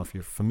 I don't know if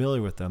you're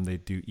familiar with them. They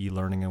do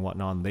e-learning and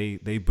whatnot. And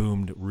they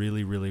boomed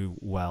really, really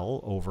well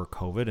over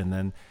COVID. And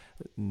then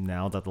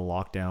now that the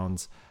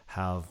lockdowns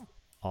have,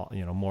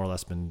 more or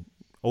less been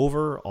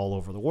over all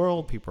over the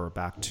world, people are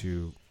back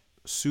to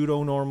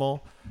pseudo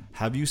normal.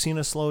 Have you seen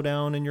a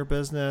slowdown in your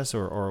business,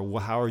 or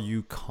how are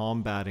you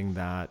combating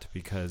that?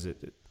 Because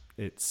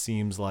it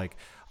seems like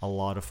a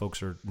lot of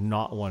folks are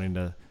not wanting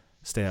to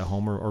stay at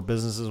home, or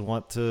businesses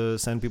want to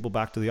send people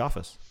back to the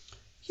office.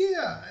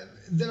 Yeah,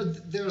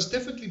 there's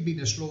definitely been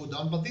a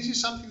slowdown, but this is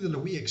something that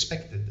we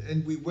expected,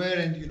 and we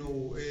weren't,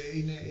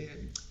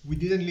 we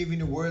didn't live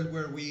in a world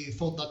where we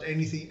thought that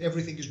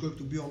everything is going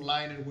to be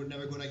online and we're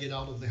never going to get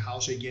out of the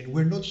house again.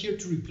 We're not here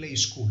to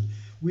replace school.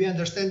 We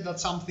understand that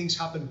some things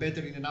happen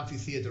better in an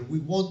amphitheater. We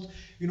want,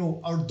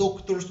 our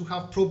doctors to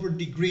have proper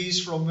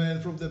degrees from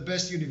the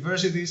best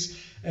universities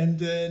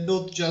and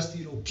not just,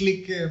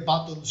 click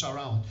buttons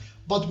around.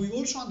 But we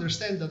also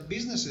understand that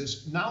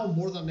businesses now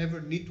more than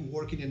ever need to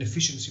work in an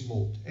efficiency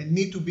mode and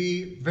need to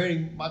be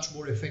very much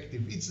more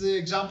effective. It's the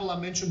example I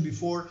mentioned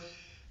before.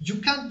 You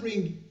can't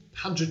bring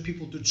 100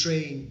 people to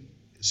train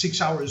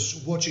 6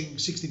 hours watching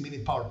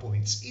 60-minute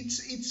PowerPoints.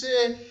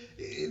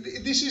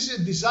 This is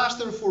a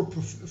disaster for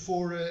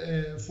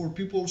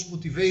people's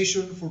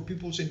motivation, for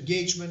people's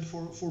engagement,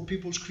 for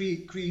people's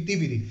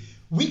creativity.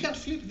 We can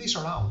flip this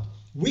around.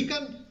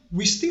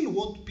 We still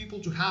want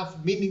people to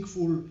have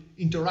meaningful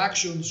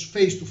interactions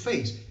face to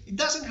face. It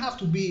doesn't have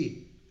to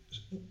be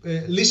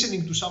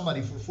listening to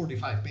somebody for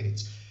 45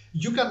 minutes.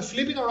 You can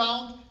flip it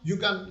around. You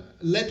can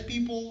let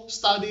people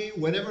study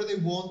whenever they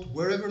want,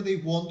 wherever they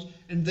want,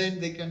 and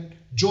then they can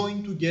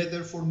join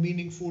together for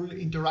meaningful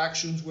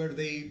interactions where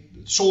they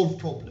solve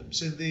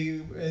problems and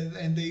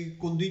they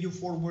continue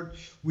forward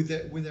with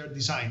their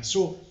design.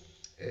 So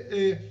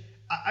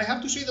I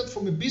have to say that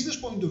from a business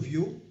point of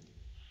view,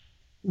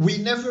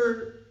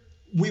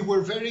 we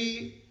were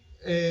very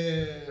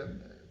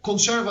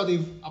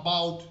conservative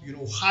about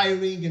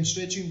hiring and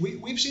stretching.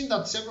 We've seen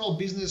that several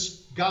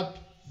businesses got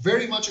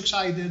very much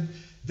excited.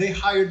 They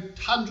hired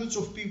hundreds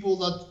of people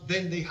that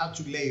then they had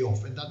to lay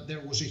off, and that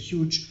there was a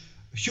huge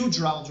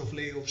rounds of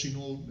layoffs in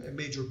all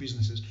major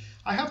businesses.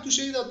 I have to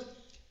say that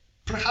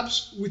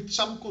perhaps with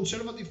some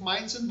conservative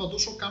mindset, but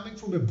also coming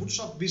from a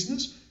bootstrap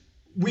business,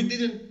 we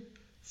didn't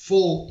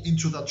fall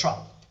into that trap.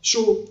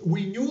 So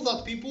we knew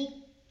that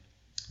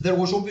there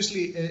was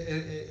obviously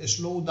a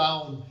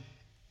slowdown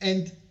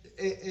and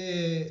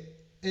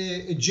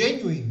a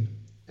genuine,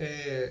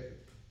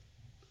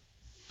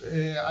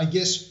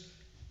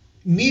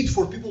 need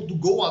for people to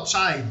go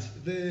outside,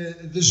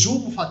 the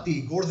Zoom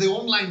fatigue or the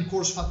online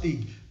course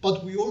fatigue.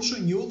 But we also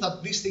knew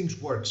that these things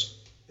works.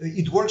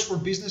 It works for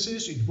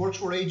businesses, it works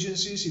for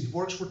agencies, it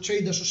works for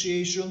trade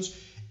associations.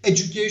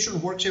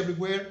 Education works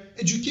everywhere.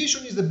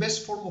 Education is the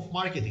best form of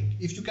marketing.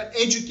 If you can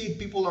educate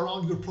people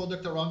around your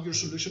product, around your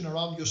solution,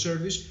 around your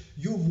service,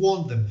 you've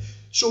won them.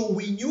 So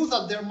we knew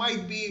that there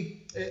might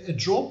be a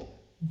drop,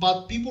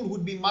 but people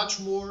would be much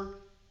more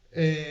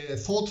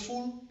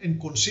thoughtful and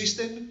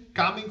consistent,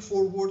 coming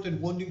forward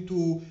and wanting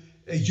to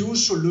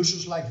use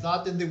solutions like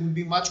that, and they will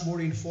be much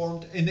more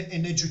informed and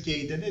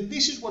educated. And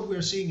this is what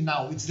we're seeing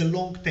now. It's the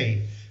long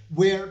tail,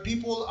 where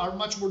people are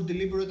much more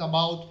deliberate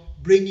about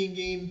bringing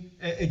in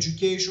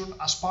education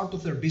as part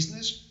of their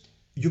business.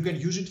 You can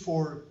use it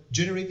for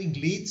generating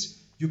leads.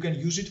 You can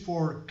use it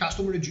for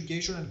customer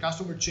education and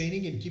customer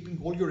training and keeping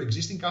all your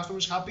existing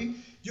customers happy.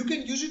 You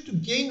can use it to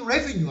gain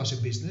revenue as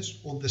a business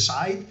on the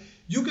side.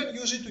 You can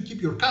use it to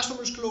keep your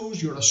customers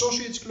close, your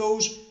associates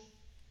close.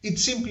 It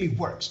simply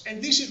works.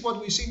 And this is what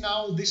we see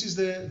now. This is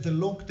the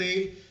long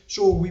tail.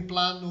 So we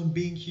plan on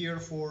being here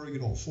for a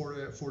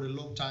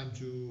long time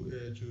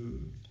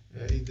in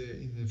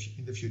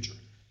the future.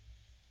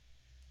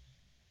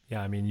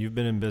 Yeah, I mean, you've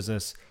been in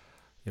business,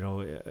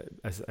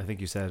 I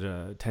think you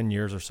said 10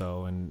 years or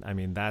so. And I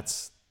mean,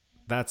 that's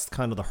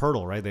kind of the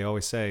hurdle, right? They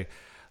always say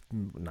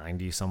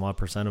 90 some odd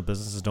 % of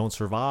businesses don't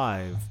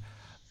survive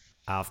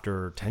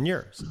after 10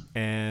 years.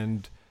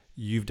 And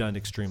you've done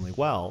extremely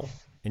well.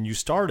 And you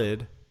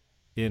started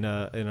in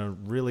a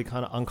really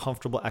kind of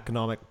uncomfortable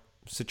economic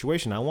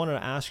situation. I wanted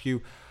to ask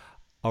you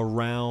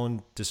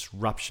around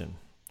disruption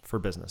for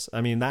business.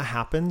 I mean, that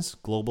happens.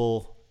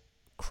 Global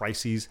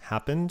crises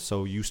happen.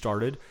 So you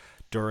started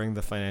during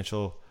the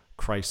financial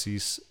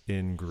crisis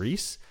in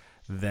Greece.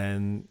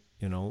 Then,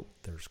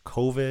 there's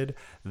COVID.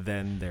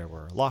 Then there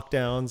were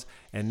lockdowns.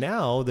 And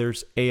now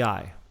there's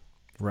AI,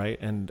 right?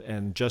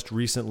 And just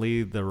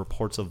recently, the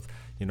reports of,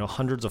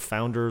 hundreds of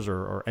founders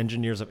or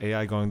engineers of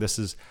AI going, this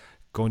is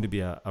going to be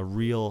a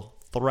real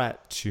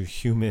threat to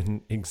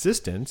human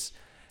existence.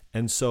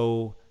 And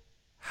so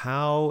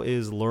how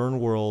is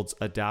LearnWorlds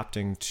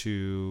adapting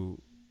to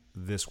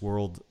this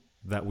world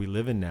that we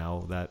live in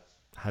now that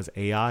has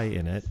AI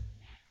in it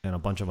and a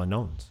bunch of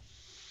unknowns?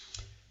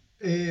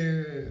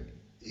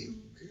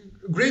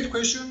 Great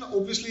question.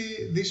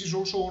 Obviously, this is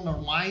also on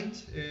our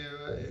mind.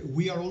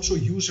 We are also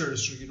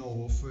users,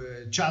 of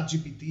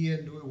ChatGPT,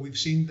 and we've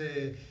seen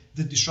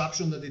the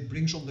disruption that it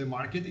brings on the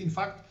market. In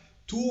fact,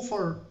 2 of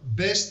our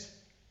best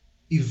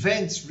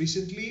events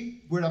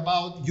recently were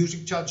about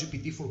using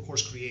ChatGPT for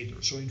course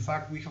creators. So in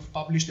fact, we have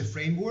published a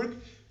framework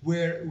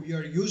where we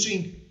are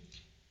using,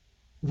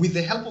 with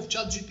the help of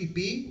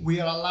ChatGPT, we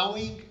are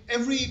allowing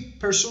every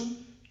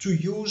person to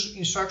use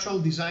instructional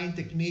design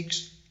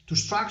techniques to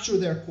structure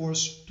their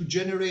course, to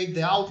generate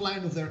the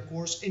outline of their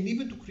course, and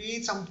even to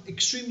create some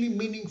extremely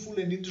meaningful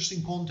and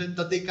interesting content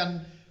that they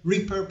can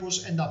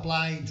repurpose and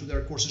apply into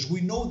their courses.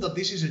 We know that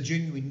this is a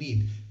genuine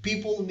need.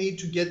 People need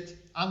to get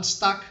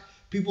unstuck.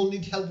 People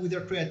need help with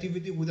their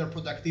creativity, with their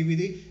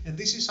productivity. And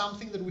this is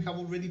something that we have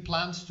already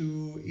planned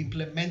to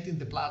implement in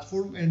the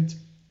platform. And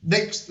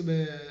next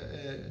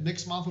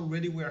month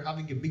already, we are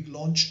having a big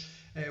launch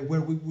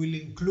where we will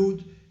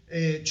include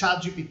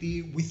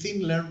ChatGPT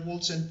within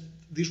LearnWorlds, and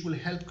this will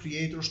help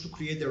creators to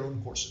create their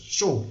own courses.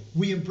 So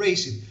we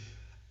embrace it.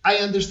 I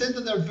understand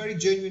that there are very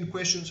genuine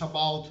questions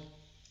about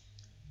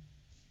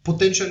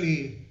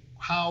potentially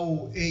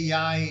how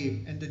AI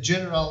and the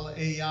general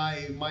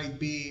AI might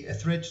be a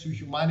threat to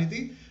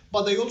humanity,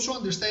 but I also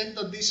understand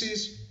that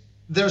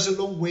there's a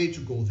long way to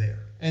go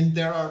there, and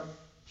there are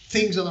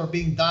things that are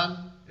being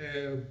done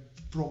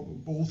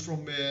both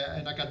from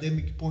an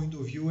academic point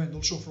of view and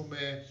also from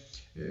a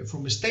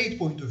state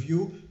point of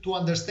view to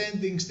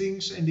understand these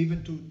things and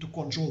even to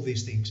control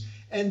these things.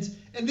 And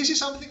this is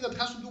something that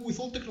has to do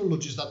with all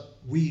technologies that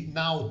we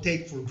now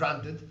take for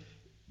granted,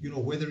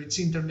 whether it's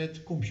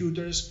internet,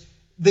 computers.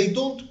 They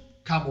don't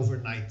come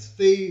overnight. Let's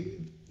say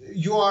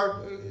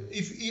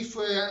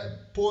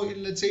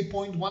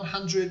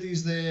 0.100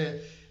 is the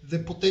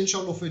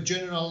potential of a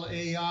general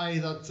AI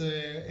that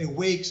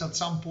awakes at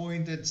some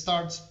point and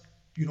starts,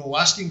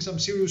 asking some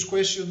serious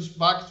questions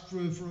back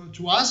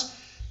to us.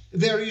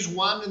 There is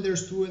 1 and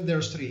there's 2 and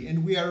there's 3,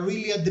 and we are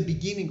really at the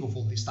beginning of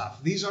all this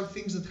stuff. These are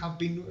things that have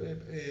been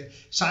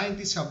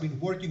scientists have been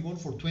working on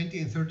for 20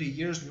 and 30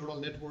 years. Neural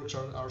networks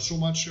are so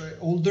much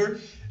older.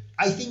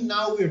 I think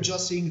now we're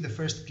just seeing the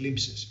first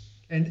glimpses,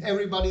 and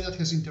everybody that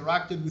has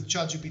interacted with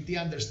ChatGPT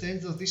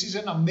understands that this is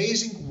an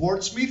amazing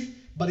wordsmith,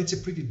 but it's a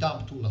pretty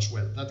dumb tool as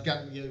well. That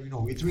can,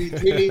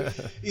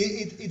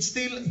 it's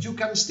still, you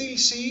can still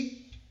see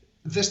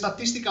the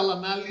statistical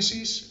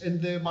analysis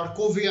and the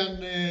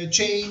Markovian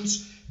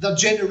chains that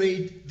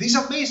generate these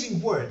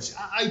amazing words.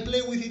 I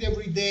play with it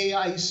every day.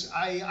 I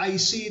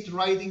see it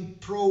writing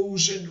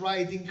prose and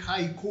writing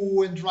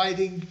haiku and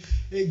writing,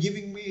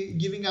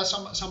 giving us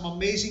some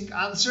amazing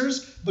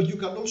answers. But you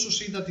can also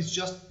see that it's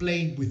just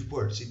playing with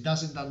words. It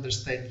doesn't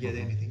understand yet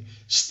anything.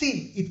 Still,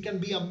 it can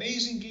be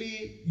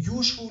amazingly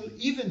useful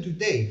even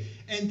today.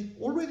 And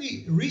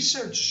already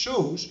research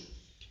shows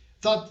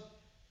that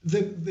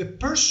the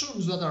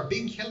persons that are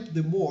being helped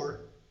the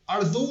more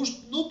are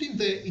those not in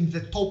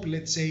the top,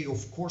 let's say,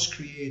 of course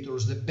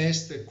creators, the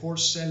best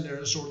course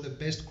sellers or the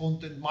best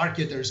content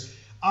marketers,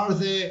 are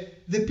the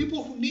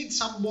people who need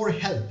some more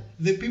help,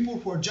 the people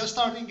who are just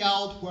starting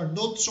out, who are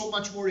not so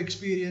much more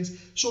experienced.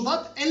 So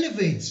that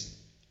elevates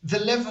the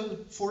level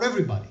for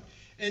everybody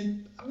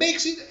and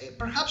makes it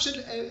perhaps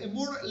a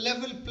more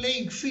level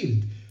playing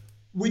field,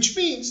 which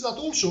means that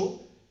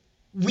also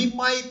we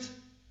might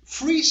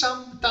free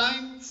some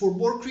time for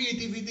more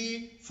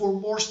creativity, for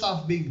more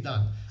stuff being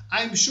done.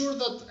 I'm sure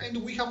that,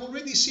 and we have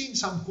already seen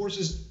some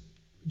courses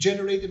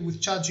generated with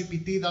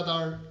ChatGPT that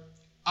are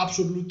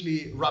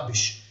absolutely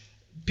rubbish.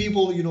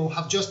 People,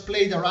 have just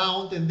played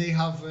around and they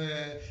have,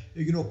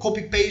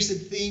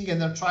 copy-pasted thing, and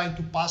they're trying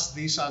to pass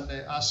this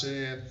as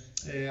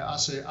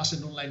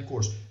an online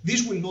course.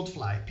 This will not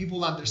fly.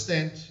 People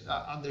understand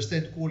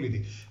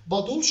quality,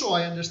 but also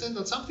I understand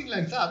that something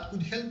like that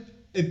could help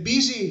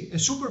a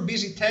super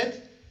busy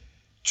TED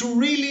to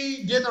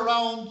really get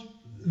around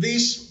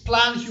this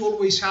plan he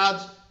always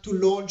had to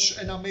launch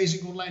an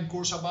amazing online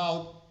course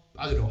about,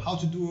 how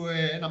to do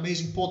an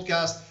amazing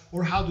podcast,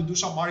 or how to do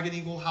some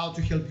marketing, or how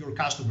to help your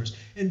customers.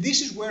 And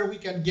this is where we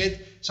can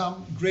get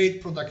some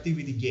great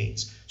productivity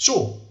gains.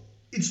 So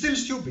it's still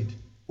stupid.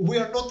 We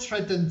are not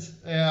threatened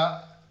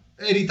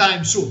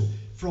anytime soon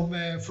from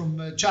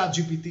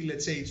ChatGPT,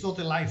 let's say. It's not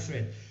a live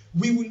threat.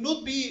 We will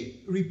not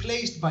be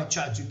replaced by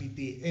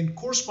ChatGPT, and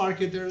course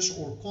marketers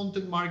or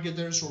content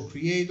marketers or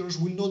creators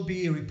will not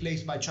be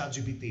replaced by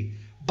ChatGPT.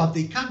 But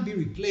they can be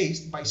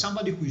replaced by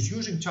somebody who is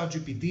using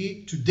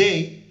ChatGPT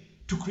today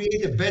to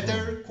create a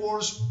better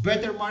course,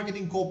 better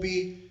marketing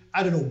copy,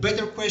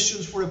 better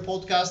questions for a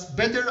podcast,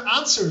 better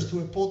answers to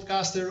a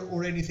podcaster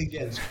or anything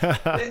else.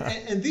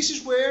 And this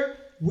is where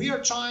we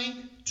are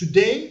trying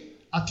today,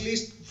 at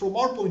least from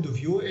our point of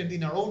view and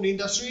in our own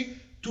industry,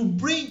 to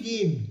bring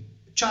in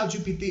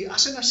ChatGPT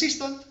as an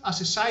assistant,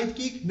 as a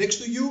sidekick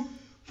next to you.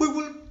 We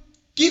will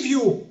give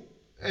you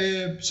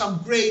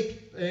some great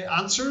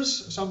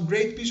answers, some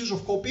great pieces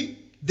of copy.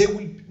 They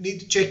will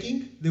need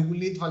checking, they will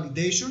need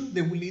validation,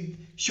 they will need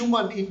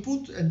human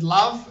input and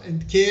love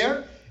and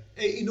care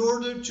in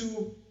order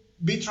to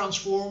be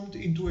transformed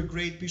into a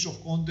great piece of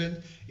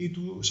content,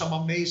 into some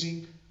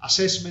amazing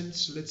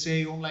assessments, let's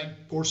say online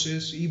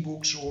courses,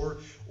 ebooks, or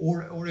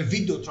a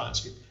video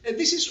transcript. And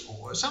this is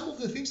some of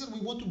the things that we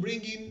want to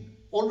bring in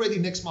already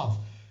next month,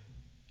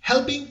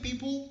 helping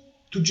people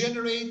to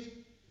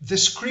generate the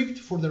script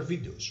for their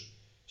videos.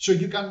 So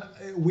you can,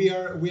 we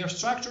are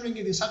structuring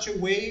it in such a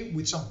way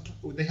with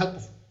the help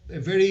of a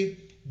very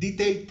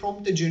detailed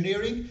prompt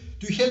engineering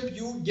to help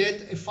you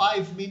get a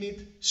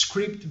 5-minute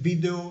script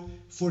video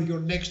for your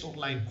next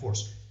online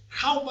course.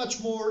 How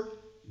much more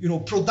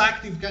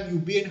productive can you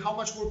be, and how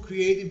much more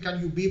creative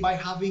can you be by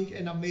having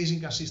an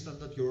amazing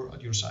assistant at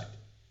your side?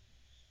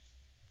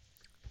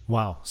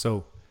 Wow.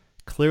 So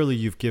clearly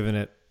you've given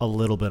it a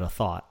little bit of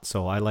thought.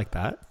 So I like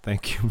that.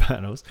 Thank you,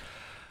 Panos.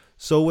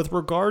 So with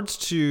regards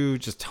to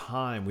just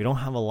time, we don't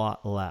have a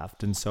lot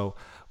left. And so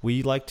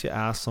we like to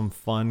ask some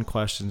fun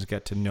questions,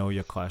 get to know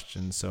you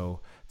questions. So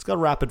it's got a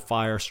rapid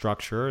fire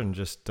structure, and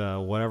just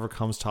whatever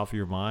comes top of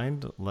your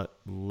mind,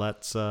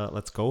 let's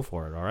go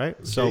for it. All right.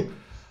 Okay. So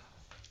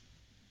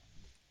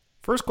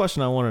first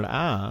question I wanted to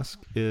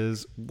ask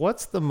is,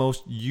 what's the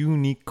most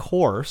unique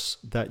course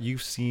that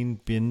you've seen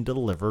been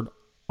delivered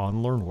on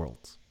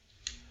LearnWorlds?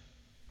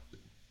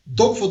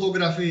 Dog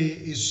photography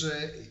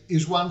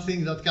is one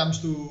thing that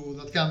comes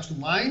to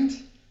mind.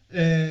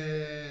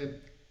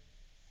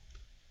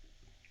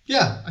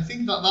 Yeah, I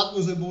think that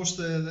was the most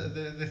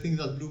the thing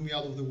that blew me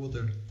out of the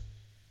water.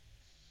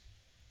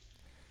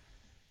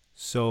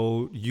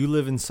 So you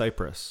live in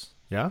Cyprus,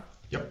 yeah?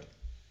 Yep.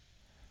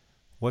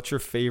 What's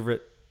your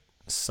favorite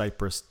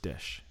Cyprus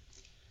dish?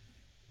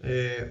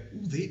 They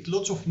eat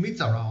lots of meat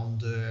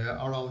around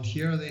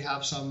here. They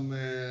have some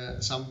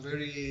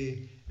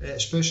very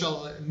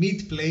special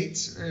meat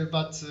plates,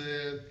 but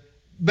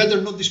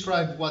better not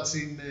describe what's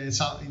in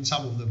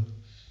some of them.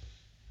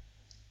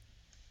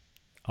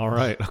 All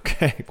right.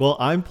 Okay. Well,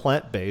 I'm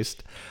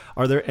plant-based.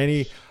 Are there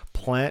any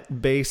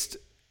plant-based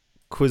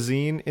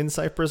cuisine in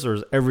Cyprus, or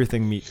is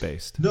everything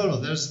meat-based?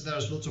 No. There's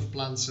lots of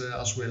plants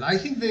as well. I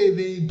think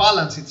they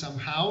balance it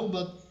somehow,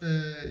 but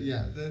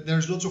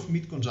there's lots of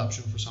meat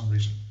consumption for some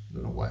reason.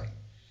 Don't know why.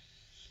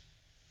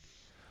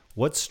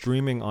 What's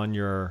streaming on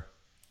your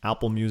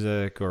Apple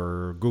Music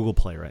or Google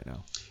Play right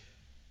now?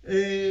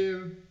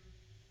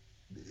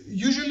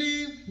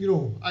 Usually,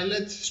 I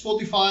let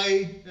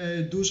Spotify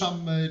do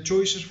some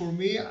choices for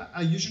me.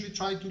 I usually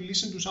try to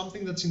listen to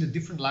something that's in a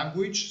different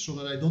language so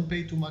that I don't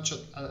pay too much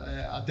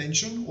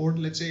attention, or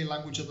let's say a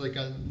language that I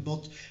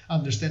cannot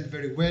understand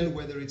very well,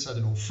 whether it's,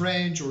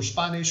 French or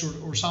Spanish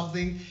or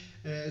something.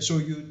 So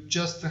you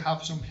just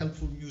have some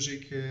helpful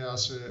music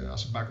as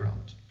a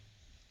background.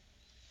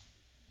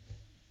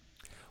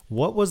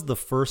 What was the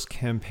first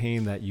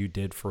campaign that you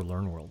did for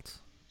LearnWorlds?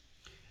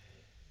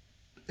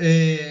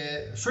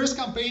 First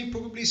campaign,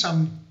 probably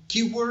some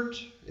keyword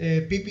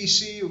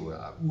PPC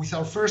with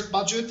our first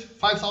budget,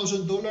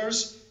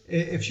 $5,000,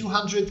 a few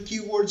hundred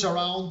keywords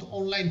around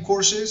online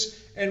courses,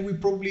 and we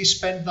probably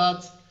spent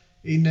that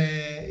in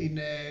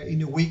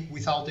a week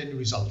without any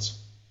results.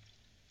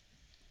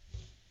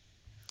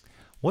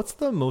 What's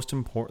the most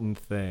important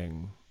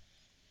thing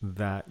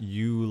that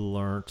you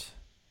learned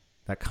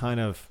that kind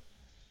of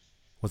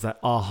was that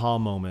aha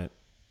moment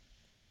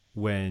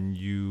when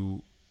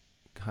you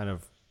kind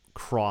of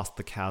crossed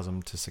the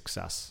chasm to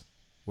success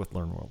with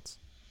LearnWorlds?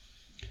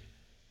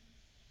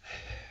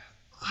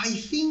 I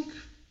think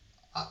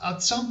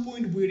at some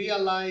point we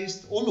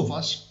realized, all of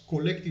us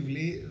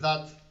collectively,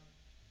 that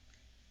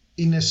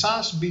in a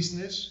SaaS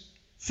business,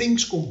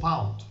 things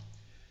compound.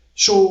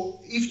 So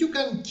if you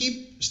can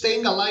keep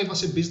staying alive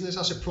as a business,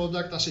 as a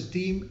product, as a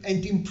team,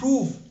 and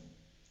improve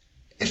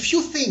a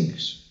few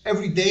things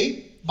every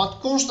day,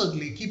 but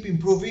constantly keep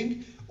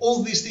improving,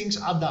 all these things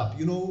add up.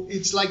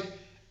 It's like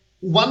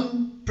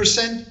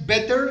 1%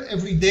 better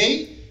every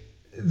day.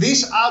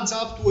 This adds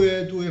up to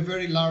a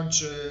very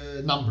large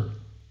number.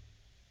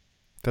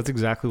 That's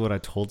exactly what I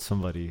told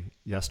somebody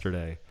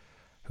yesterday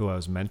who I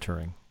was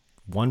mentoring.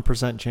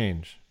 1%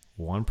 change.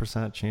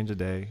 1% change a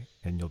day,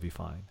 and you'll be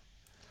fine.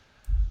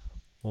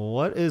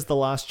 What is the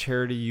last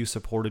charity you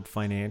supported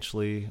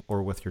financially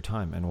or with your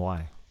time, and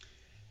why?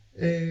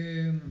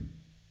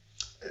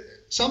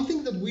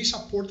 Something that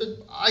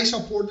I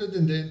supported,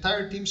 and the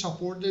entire team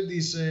supported,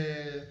 is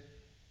the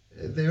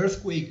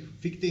earthquake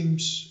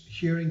victims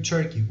here in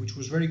Turkey, which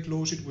was very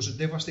close. It was a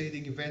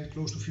devastating event,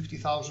 close to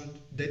 50,000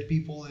 dead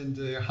people and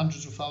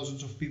hundreds of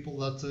thousands of people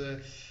that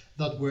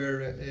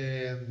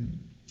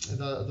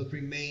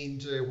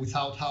remained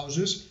without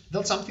houses.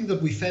 That's something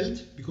that we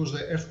felt because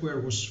the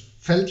earthquake was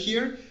felt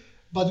here,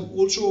 but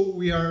also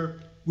we are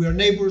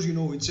neighbors.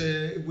 It's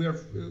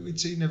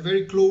in a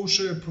very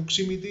close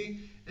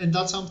proximity, and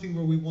that's something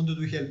where we wanted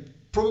to help.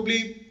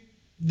 Probably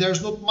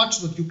there's not much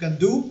that you can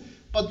do,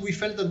 but we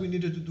felt that we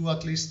needed to do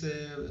at least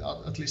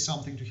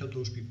something to help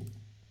those people.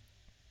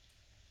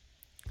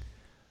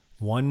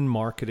 One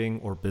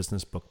marketing or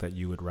business book that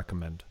you would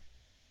recommend?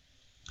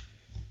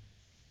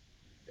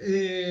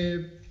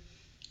 I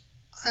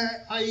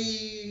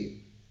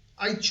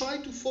try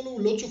to follow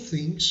lots of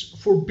things.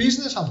 For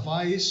business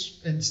advice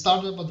and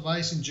startup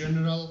advice in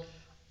general,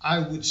 I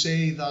would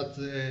say that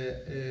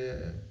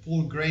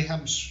Paul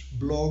Graham's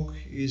blog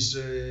has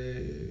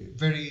been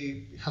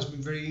very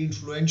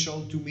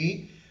influential to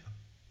me.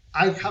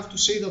 I have to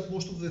say that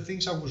most of the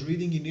things I was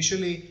reading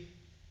initially,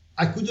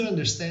 I couldn't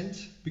understand,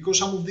 because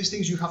some of these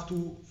things you have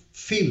to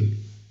feel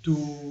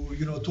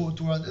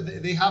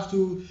they have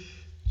to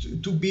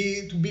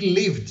be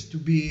lived, to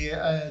be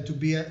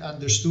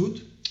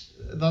understood.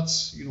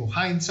 That's,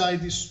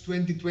 hindsight is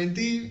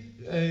 2020.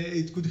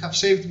 It could have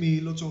saved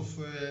me lots of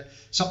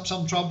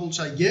some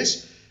troubles, I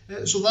guess.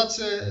 So that's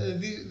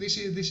this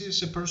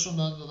is a person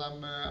that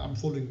I'm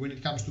following when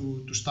it comes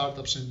to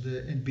startups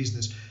and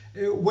business.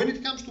 When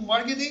it comes to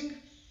marketing,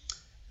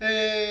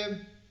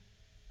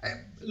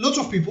 Lots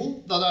of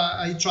people that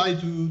I try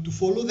to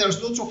follow.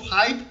 There's lots of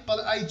hype,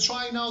 but I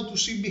try now to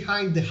see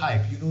behind the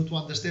hype, to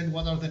understand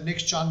what are the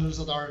next channels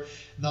that are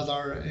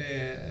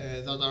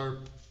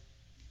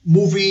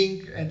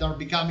moving and are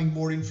becoming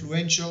more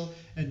influential,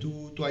 and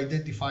to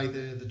identify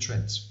the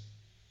trends.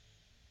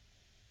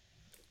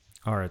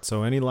 All right.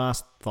 So any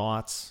last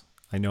thoughts?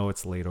 I know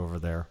it's late over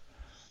there,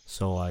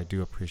 so I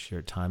do appreciate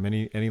your time.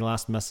 Any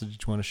last message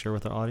you want to share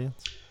with our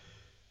audience?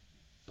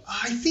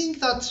 I think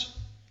that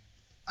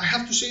I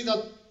have to say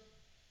that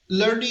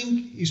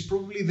learning is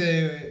probably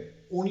the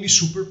only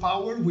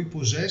superpower we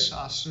possess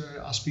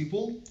as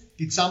people.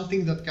 It's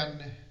something that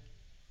can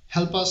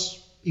help us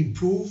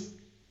improve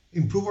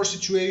our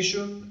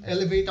situation,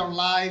 elevate our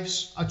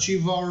lives,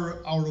 achieve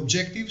our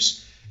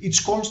objectives. It's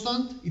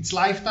constant, it's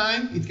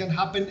lifetime, it can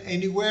happen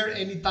anywhere,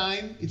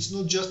 anytime. It's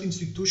not just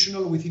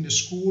institutional within a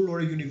school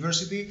or a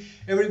university.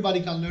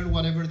 Everybody can learn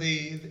whatever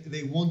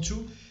they want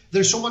to.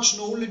 There's so much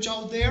knowledge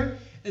out there,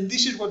 and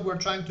this is what we're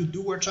trying to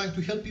do. We're trying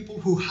to help people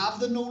who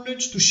have the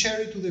knowledge to share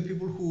it to the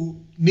people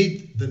who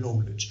need the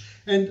knowledge.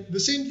 And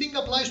the same thing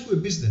applies to a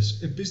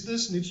business. A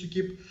business needs to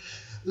keep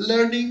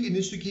learning, it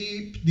needs to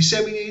keep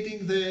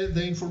disseminating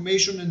the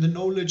information and the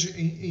knowledge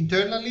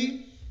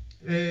internally.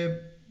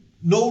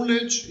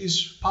 Knowledge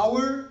is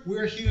power.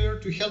 We're here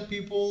to help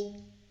people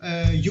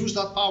use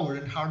that power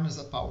and harness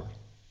that power.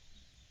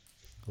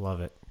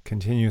 Love it.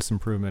 Continuous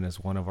improvement is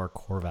one of our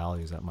core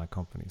values at my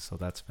company. So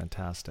that's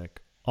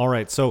fantastic. All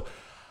right. So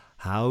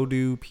how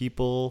do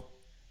people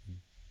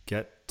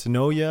get to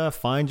know you,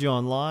 find you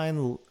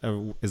online?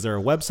 Is there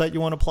a website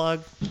you want to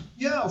plug?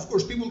 Yeah, of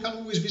course. People can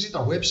always visit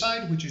our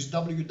website, which is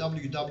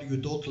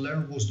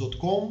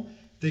www.learnworlds.com.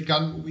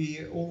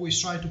 We always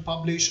try to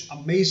publish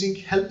amazing,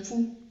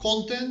 helpful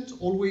content,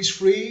 always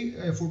free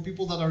for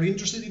people that are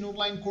interested in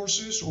online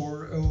courses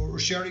or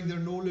sharing their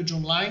knowledge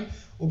online.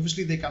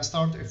 Obviously, they can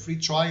start a free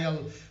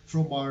trial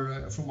from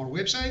our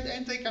website,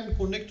 and they can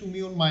connect to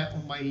me on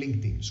my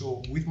LinkedIn.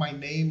 So with my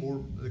name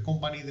or the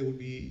company, they will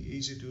be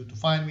easy to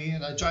find me,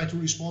 and I try to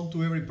respond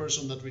to every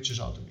person that reaches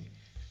out to me.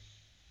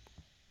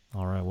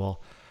 All right.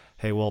 Well,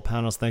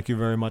 Panos, thank you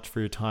very much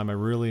for your time. I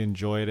really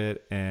enjoyed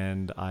it,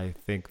 and I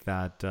think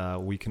that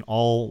we can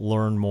all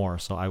learn more.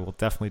 So I will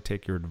definitely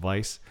take your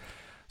advice.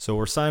 So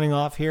we're signing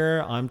off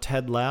here. I'm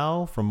Ted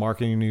Lau from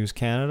Marketing News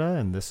Canada,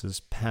 and this is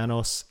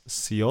Panos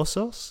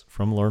Siozos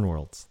from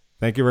LearnWorlds.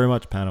 Thank you very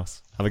much,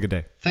 Panos. Have a good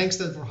day. Thanks,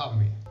 Ted, for having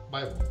me.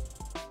 Bye.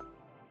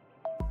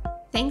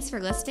 Thanks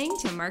for listening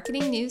to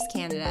Marketing News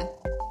Canada.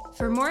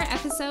 For more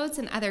episodes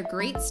and other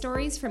great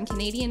stories from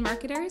Canadian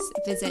marketers,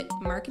 visit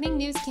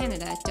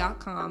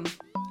marketingnewscanada.com.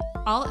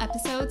 All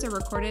episodes are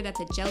recorded at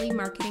the Jelly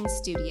Marketing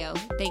Studio,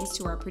 thanks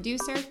to our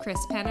producer, Chris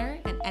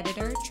Penner, and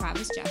editor,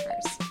 Travis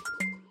Jeffers.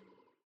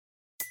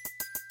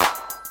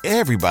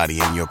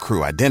 Everybody in your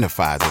crew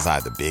identifies as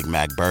either Big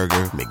Mac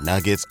Burger,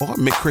 McNuggets, or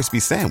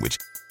McCrispy Sandwich.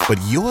 But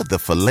you're the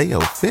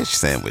Filet-O-Fish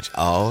Sandwich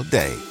all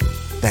day.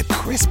 That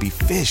crispy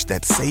fish,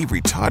 that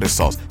savory tartar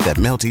sauce, that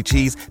melty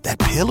cheese, that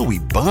pillowy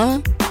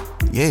bun.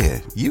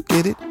 Yeah, you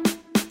get it.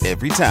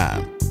 Every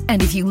time.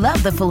 And if you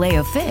love the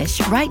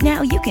Filet-O-Fish, right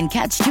now you can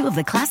catch two of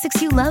the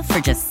classics you love for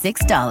just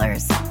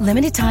 $6.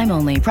 Limited time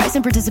only. Price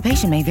and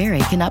participation may vary.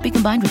 Cannot be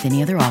combined with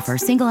any other offer.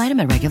 Single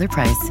item at regular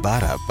price.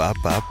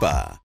 Ba-da-ba-ba-ba.